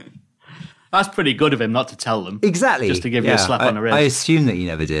That's pretty good of him not to tell them. Exactly. Just to give you a slap on the wrist. I assume that he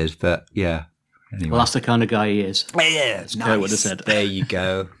never did, but yeah. Anyway. Well, that's the kind of guy he is. Yeah, nice. Kurt would have said. There you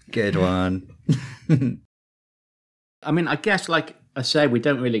go. Good one. I mean, I guess, like I say, we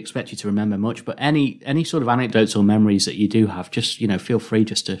don't really expect you to remember much, but any sort of anecdotes or memories that you do have, just, feel free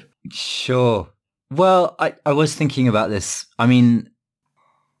just to... Sure. Well, I was thinking about this. I mean,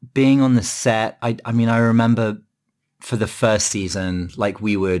 being on the set, I remember for the first season,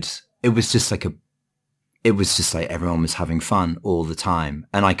 it was just everyone was having fun all the time.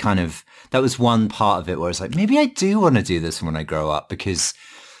 And that was one part of it where I was maybe I do want to do this when I grow up, because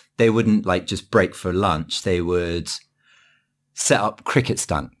they wouldn't just break for lunch. They would set up cricket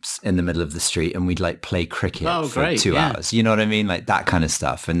stumps in the middle of the street and we'd play cricket for 2 hours. You know what I mean? That kind of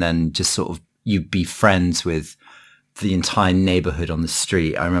stuff. And then just sort of, you'd be friends with the entire neighborhood on the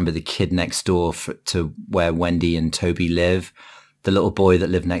street. I remember the kid next door to where Wendy and Toby live. The little boy that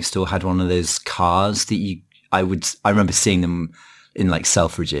lived next door had one of those cars that I remember seeing them in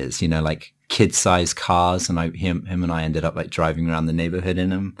Selfridges, kid-sized cars. And him and I ended up driving around the neighborhood in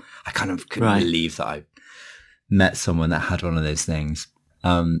them. I kind of couldn't believe that I met someone that had one of those things.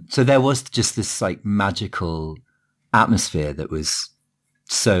 So there was just this magical atmosphere that was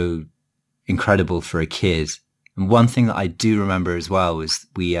so incredible for a kid. And one thing that I do remember as well was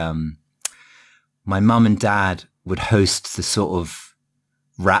my mum and dad would host the sort of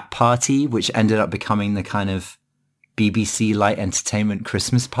rap party, which ended up becoming the kind of BBC Light Entertainment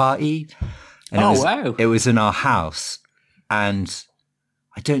Christmas party. And wow. It was in our house. And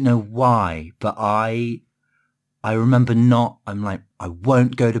I don't know why, but I remember I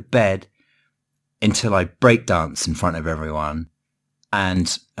won't go to bed until I break dance in front of everyone.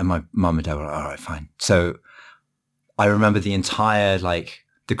 And my mum and dad were all right, fine. So I remember the entire,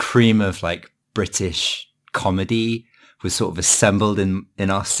 the cream of British comedy was sort of assembled in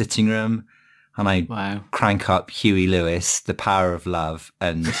our sitting room, and I crank up Huey Lewis, The Power of Love,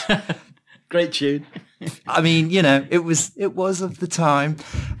 and great tune. I mean, it was of the time,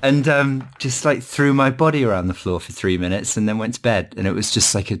 and just threw my body around the floor for 3 minutes and then went to bed, and it was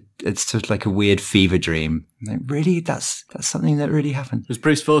just it's sort of like a weird fever dream. Really, that's something that really happened. Was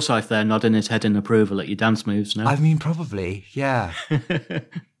Bruce Forsyth there nodding his head in approval at your dance moves? No, I mean, probably, yeah.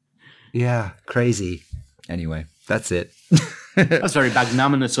 Yeah, crazy. Anyway, that's it. That's very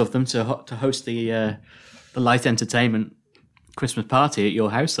magnanimous of them to host the light entertainment Christmas party at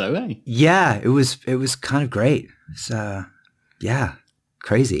your house, though, eh? Yeah, it was kind of great. It's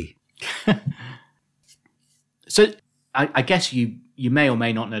crazy. So I guess you may or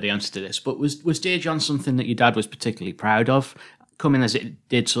may not know the answer to this, but was Dear John something that your dad was particularly proud of, coming as it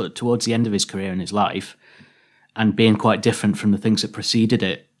did sort of towards the end of his career and his life, and being quite different from the things that preceded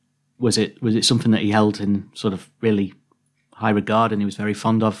it? Was it something that he held in sort of really high regard and he was very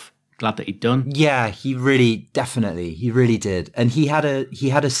fond of, glad that he'd done? Yeah, he really did. And he had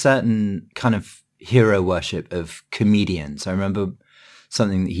a certain kind of hero worship of comedians. I remember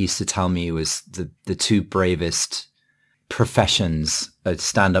something that he used to tell me was the two bravest professions are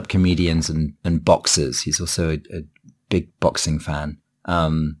stand-up comedians and boxers. He's also a big boxing fan.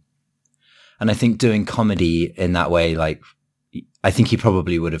 And I think doing comedy in that way, like, I think he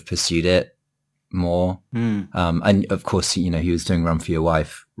probably would have pursued it more. And of course, you know, he was doing Run for Your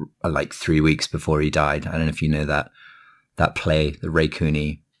Wife like 3 weeks before he died. I don't know if you know that play, the Ray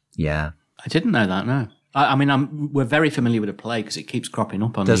Cooney. Yeah. I didn't know that, no. I mean, we're very familiar with the play because it keeps cropping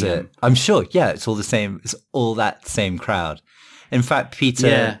up on Does it? I'm sure. Yeah, it's all the same. It's all that same crowd. In fact,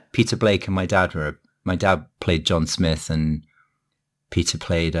 Peter Blake and my dad played John Smith and Peter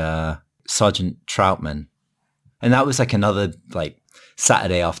played Sergeant Troutman. And that was like another like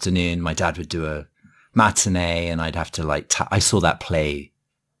Saturday afternoon. My dad would do a matinee and I'd have to like, I saw that play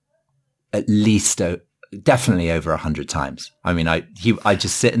at least definitely over 100 times. I mean, I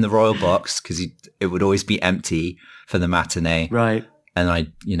just sit in the Royal Box because it would always be empty for the matinee. Right.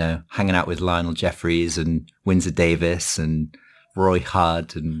 And hanging out with Lionel Jeffries and Windsor Davis and Roy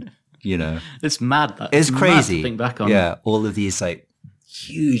Hudd and, It's mad. It's crazy. Mad to think back on. Yeah. All of these like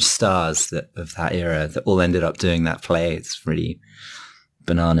huge stars of that era that all ended up doing that play. It's really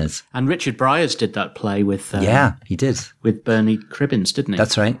bananas. And Richard Briers did that play with... he did. With Bernie Cribbins, didn't he?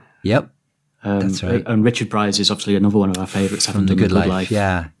 That's right. Yep. That's right. And Richard Briers is obviously another one of our favourites. From The Good Life.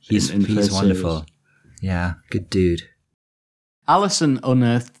 Yeah, he's wonderful. Series. Yeah, good dude. Alison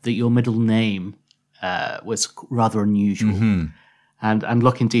unearthed that your middle name was rather unusual. Mm-hmm. And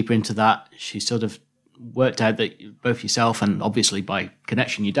looking deeper into that, she sort of worked out that both yourself and obviously by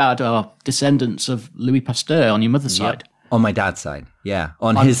connection your dad are descendants of Louis Pasteur on your mother's side. On my dad's side, yeah.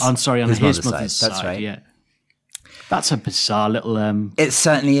 On his mother's side. That's right. Yeah. That's a bizarre little... it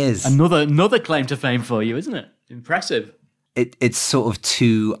certainly is. Another claim to fame for you, isn't it? Impressive. It's sort of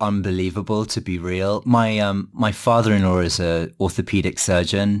too unbelievable to be real. My father-in-law is an orthopedic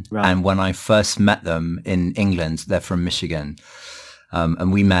surgeon. Right. And when I first met them in England, they're from Michigan.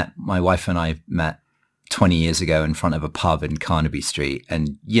 And my wife and I met 20 years ago in front of a pub in Carnaby Street.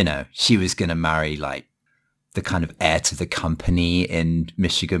 And, she was going to marry like the kind of heir to the company in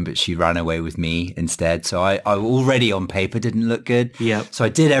Michigan, but she ran away with me instead. So I already on paper didn't look good. Yeah. So I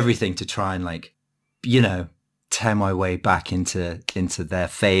did everything to try and like, tear my way back into their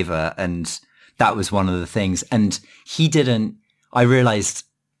favor. And that was one of the things. And I realized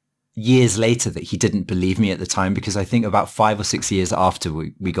years later that he didn't believe me at the time, because I think about 5 or 6 years after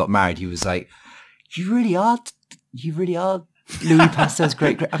we got married, he was like, you really are Louis Pasteur's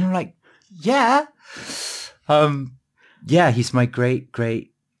great. I'm like, yeah. He's my great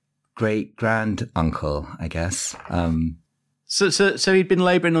grand uncle, I guess. So he'd been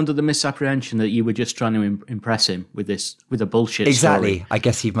labouring under the misapprehension that you were just trying to impress him with a bullshit exactly. story. I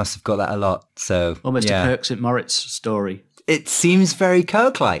guess he must have got that a lot. So almost a Kirk St. Moritz story. It seems very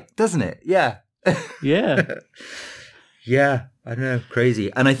Kirk-like, doesn't it? Yeah. Yeah. Yeah, I know,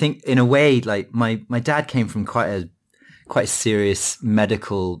 crazy. And I think in a way, like my dad came from quite a serious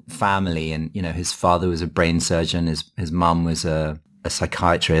medical family, and his father was a brain surgeon, his mum was a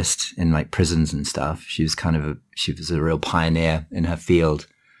psychiatrist in like prisons and stuff. She was a real pioneer in her field,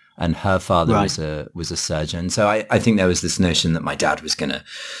 and her father was a surgeon. So I think there was this notion that my dad was going to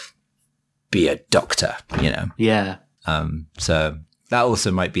be a doctor, Yeah. So that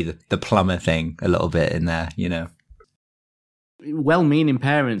also might be the plumber thing a little bit in there, Well-meaning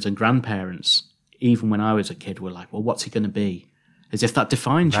parents and grandparents, even when I was a kid, were like, well, what's he going to be? As if that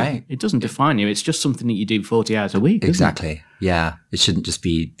defines you. It doesn't define you. It's just something that you do 40 hours a week. Exactly. Isn't it? Yeah. It shouldn't just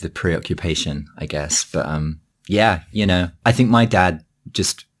be the preoccupation, I guess. But I think my dad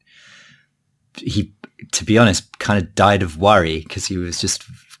to be honest, kind of died of worry, because he was just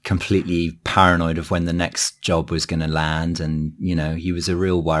completely paranoid of when the next job was going to land. And, he was a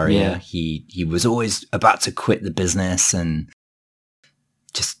real worrier. Yeah. He was always about to quit the business and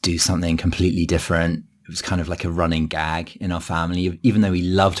just do something completely different. It was kind of like a running gag in our family. Even though he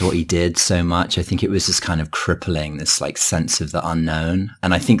loved what he did so much, I think it was just kind of crippling, this like sense of the unknown.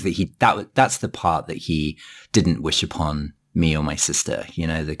 And I think that that's the part that he didn't wish upon me or my sister,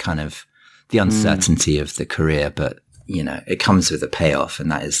 the kind of the uncertainty of the career. But, it comes with a payoff,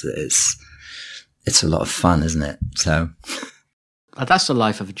 and that is that it's a lot of fun, isn't it? So that's the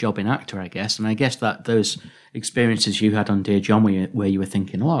life of a jobbing actor, I guess. And I guess that those experiences you had on Dear John where you were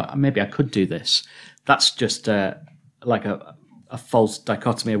thinking, oh, maybe I could do this. That's just like a false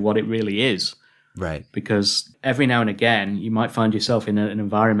dichotomy of what it really is. Right. Because every now and again, you might find yourself in an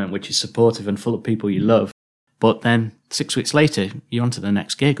environment which is supportive and full of people you love. But then 6 weeks later, you're on to the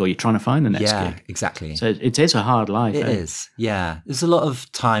next gig, or you're trying to find the next gig. Yeah, exactly. So it is a hard life. It is. Yeah. There's a lot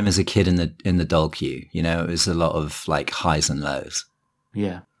of time as a kid in the doll queue. It was a lot of like highs and lows.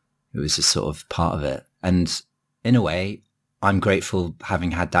 Yeah. It was just sort of part of it. And in a way, I'm grateful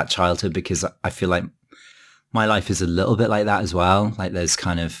having had that childhood, because I feel like my life is a little bit like that as well. Like there's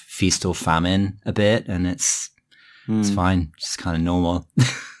kind of feast or famine a bit, and it's fine. It's kind of normal.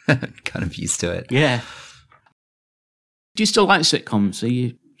 Kind of used to it. Yeah. Do you still like sitcoms? Are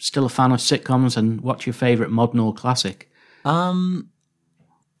you still a fan of sitcoms, and what's your favourite modern or classic? I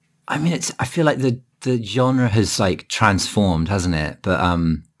mean, I feel like the genre has like transformed, hasn't it? But I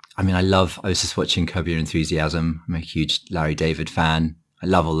mean, I was just watching Curb Your Enthusiasm. I'm a huge Larry David fan. I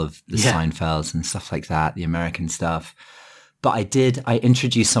love all of the Seinfelds and stuff like that, the American stuff. But I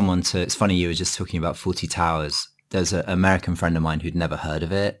introduced someone to, it's funny, you were just talking about Fawlty Towers. There's an American friend of mine who'd never heard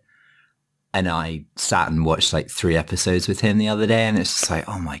of it. And I sat and watched like 3 episodes with him the other day, and it's just like,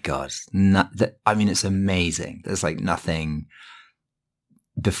 oh my God. I mean, it's amazing. There's like nothing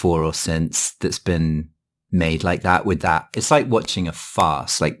before or since that's been made like that with that. It's like watching a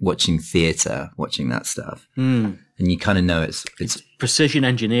farce, like watching theatre, watching that stuff. And you kind of know it's precision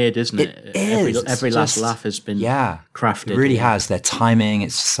engineered, isn't it? It is. Every last laugh has been crafted. It really has. Their timing,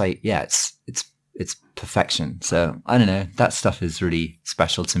 it's just like, it's perfection. So I don't know, that stuff is really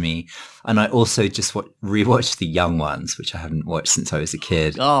special to me. And I also just rewatched The Young Ones, which I haven't watched since I was a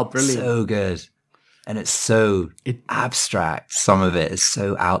kid. Oh, brilliant. So good. And it's so abstract. Some of it is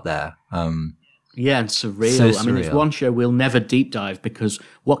so out there. Yeah, and surreal. So I mean, it's surreal. one show we'll never deep dive, because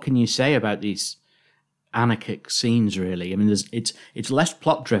what can you say about these anarchic scenes, really? I mean, it's less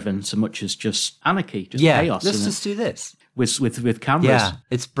plot driven so much as just anarchy, just chaos. Let's just do this. With cameras. Yeah,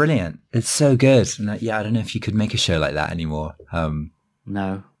 it's brilliant. It's so good. And I don't know if you could make a show like that anymore.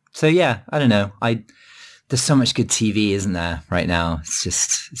 No. So yeah, I don't know. There's so much good TV, isn't there, right now?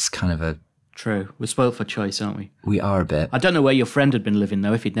 It's kind of True. We're spoiled for choice, aren't we? we are a bit. I don't know where your friend had been living,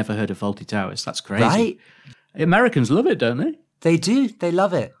 though, if he'd never heard of Fawlty Towers. That's crazy. Right? Americans love it, don't they? They do. They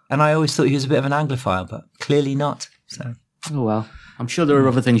love it. And I always thought he was a bit of an Anglophile, but clearly not. So Oh, well. I'm sure there are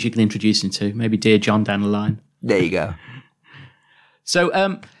other things you can introduce him to. Maybe Dear John down the line. there you go.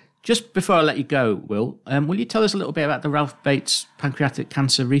 So, just before I let you go, will you tell us a little bit about the Ralph Bates Pancreatic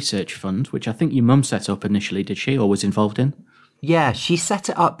Cancer Research Fund, which I think your mum set up initially, did she, or was involved in? Yeah, she set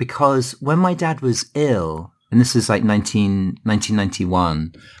it up because when my dad was ill, and this is like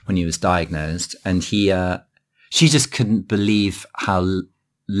 1991 when he was diagnosed, and she just couldn't believe how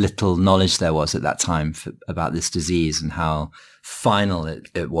little knowledge there was at that time about this disease and how final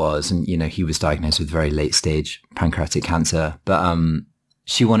it was. And, you know, he was diagnosed with very late stage pancreatic cancer, but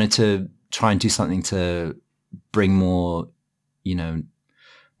she wanted to try and do something to bring more, you know,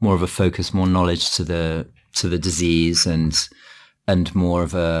 more of a focus, more knowledge to the disease and more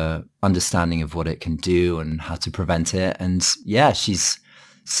of a understanding of what it can do and how to prevent it. And yeah, she's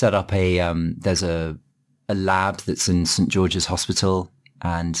set up there's a lab that's in St. George's Hospital,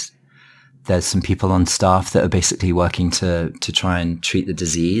 and there's some people on staff that are basically working to try and treat the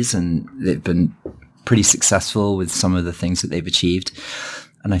disease, and they've been pretty successful with some of the things that they've achieved.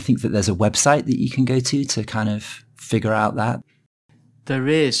 And I think that there's a website that you can go to kind of figure out that. There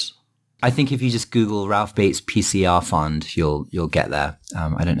is. I think if you just Google Ralph Bates PCR Fund, you'll get there.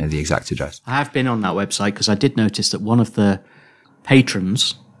 I don't know the exact address. I have been on that website because I did notice that one of the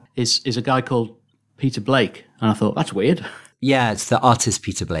patrons is a guy called Peter Blake, and I thought, that's weird. Yeah, it's the artist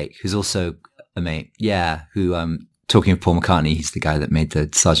Peter Blake, who's also a mate. Yeah, who, talking of Paul McCartney, he's the guy that made the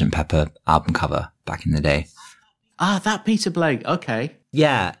Sgt. Pepper album cover back in the day. Ah, that Peter Blake, okay.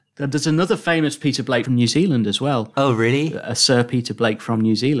 Yeah. There's another famous Peter Blake from New Zealand as well. Oh, really? A Sir Peter Blake from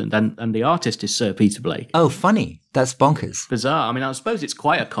New Zealand, and the artist is Sir Peter Blake. Oh, funny. That's bonkers. Bizarre. I mean, I suppose it's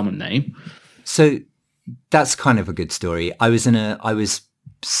quite a common name. So that's kind of a good story. I was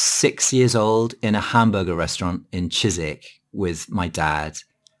 6 years old in a hamburger restaurant in Chiswick with my dad,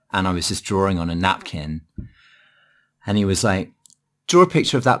 and I was just drawing on a napkin, and he was like, draw a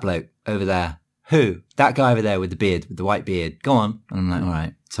picture of that bloke over there. Who? That guy over there with the beard, with the white beard. Go on. And I'm like, all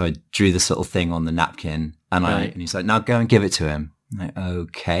right. So I drew this little thing on the napkin, and he's like, now go and give it to him. I'm like,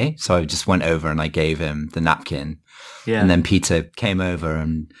 okay. So I just went over and I gave him the napkin. Yeah. And then Peter came over,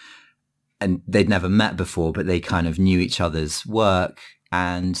 and they'd never met before, but they kind of knew each other's work,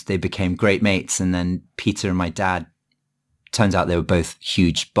 and they became great mates. And then Peter and my dad, turns out they were both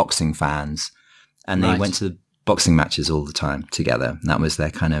huge boxing fans, and they went to the boxing matches all the time together. And that was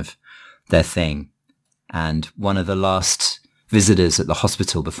their kind of their thing. And one of the last visitors at the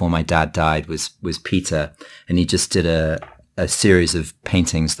hospital before my dad died was Peter, and he just did a series of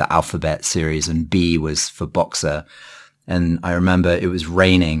paintings, the alphabet series, and B was for boxer. And I remember it was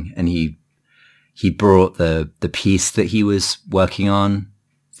raining, and he brought the piece that he was working on,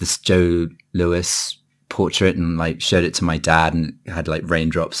 this Joe Louis portrait and like showed it to my dad, and it had like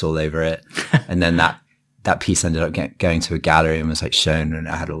raindrops all over it. And then that piece ended up going to a gallery and was like shown, and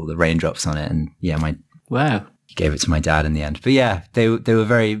it had all the raindrops on it. And yeah, Wow. he gave it to my dad in the end. But yeah, they were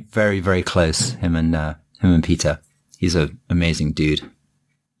very, very, very close. Him and Peter. He's an amazing dude.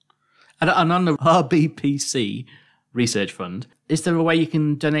 And on the RBPC Research Fund, is there a way you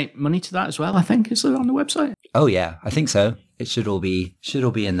can donate money to that as well? I think is it on the website? Oh yeah, I think so. It should all be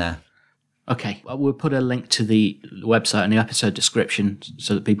in there. Okay, well, we'll put a link to the website in the episode description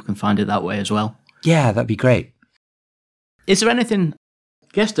so that people can find it that way as well. Yeah, that'd be great. Is there anything, I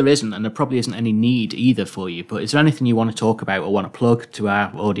guess there isn't, and there probably isn't any need either for you, but is there anything you want to talk about or want to plug to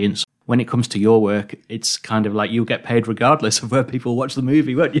our audience? When it comes to your work, it's kind of like you'll get paid regardless of where people watch the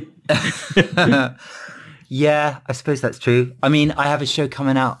movie, won't you? Yeah, I suppose that's true. I mean, I have a show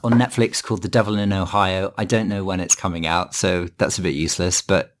coming out on Netflix called The Devil in Ohio. I don't know when it's coming out, so that's a bit useless,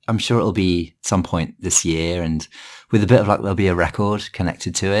 but I'm sure it'll be some point this year, and with a bit of luck, there'll be a record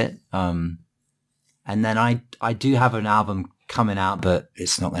connected to it. And then I do have an album coming out, but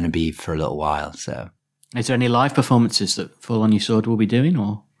it's not going to be for a little while, so. Is there any live performances that Fall on Your Sword will be doing,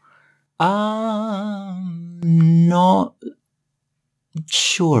 or? Not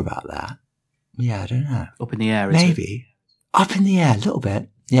sure about that. Yeah, I don't know. Up in the air, is it? Maybe. Up in the air, a little bit.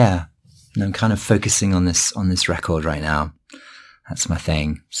 Yeah. And I'm kind of focusing on this record right now. That's my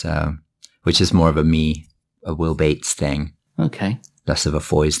thing. So, which is more of a Will Bates thing. Okay. Less of a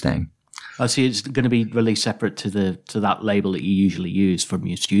Foy's thing. Oh, so it's going to be released separate to that label that you usually use from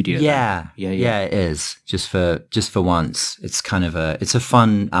your studio. Yeah. Yeah, it is. Just for once. It's kind of it's a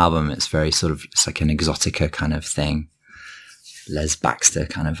fun album. It's very sort of, it's like an Exotica kind of thing. Les Baxter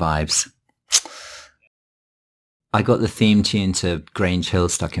kind of vibes. I got the theme tune to Grange Hill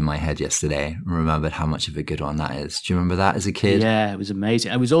stuck in my head yesterday and remembered how much of a good one that is. Do you remember that as a kid? Yeah, it was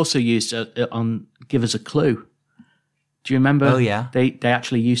amazing. It was also used on Give Us a Clue. Do you remember? Oh, yeah. They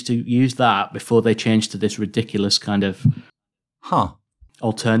actually used to use that before they changed to this ridiculous kind of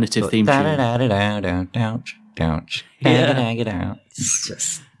alternative theme tune. It's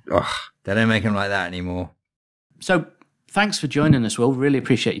just, they don't make them like that anymore. So thanks for joining us, Will. Really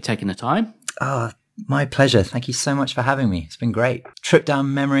appreciate you taking the time. Oh, my pleasure. Thank you so much for having me. It's been great. Trip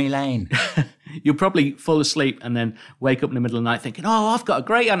down memory lane. You'll probably fall asleep and then wake up in the middle of the night thinking, I've got a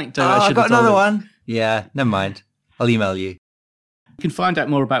great anecdote. I've got another one. Yeah, never mind. I'll email you. You can find out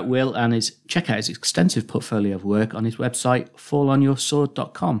more about Will and check out his extensive portfolio of work on his website,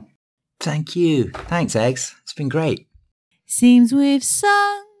 fallonyoursword.com. Thank you. Thanks, Eggs. It's been great. Seems we've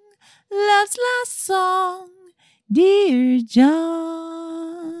sung love's last song, dear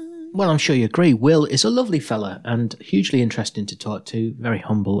John. Well, I'm sure you agree. Will is a lovely fella and hugely interesting to talk to, very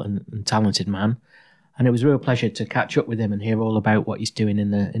humble and talented man. And it was a real pleasure to catch up with him and hear all about what he's doing in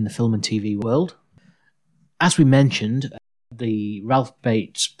the film and TV world. As we mentioned, the Ralph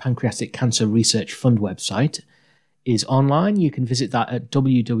Bates Pancreatic Cancer Research Fund website is online. You can visit that at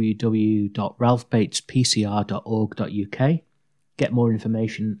www.ralphbatespcr.org.uk. Get more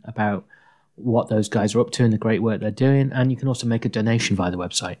information about what those guys are up to and the great work they're doing, and you can also make a donation via the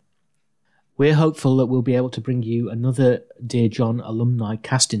website. We're hopeful that we'll be able to bring you another Dear John alumni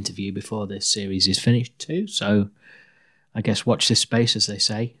cast interview before this series is finished too, so I guess watch this space, as they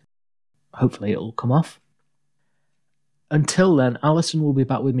say. Hopefully it'll come off. Until then, Alison will be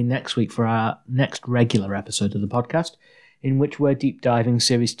back with me next week for our next regular episode of the podcast, in which we're deep diving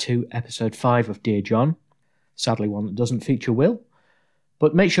Series 2, Episode 5 of Dear John. Sadly, one that doesn't feature Will.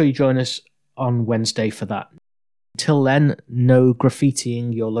 But make sure you join us on Wednesday for that. Until then, no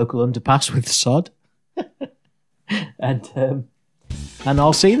graffitiing your local underpass with sod. and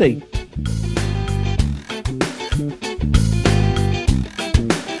I'll see thee.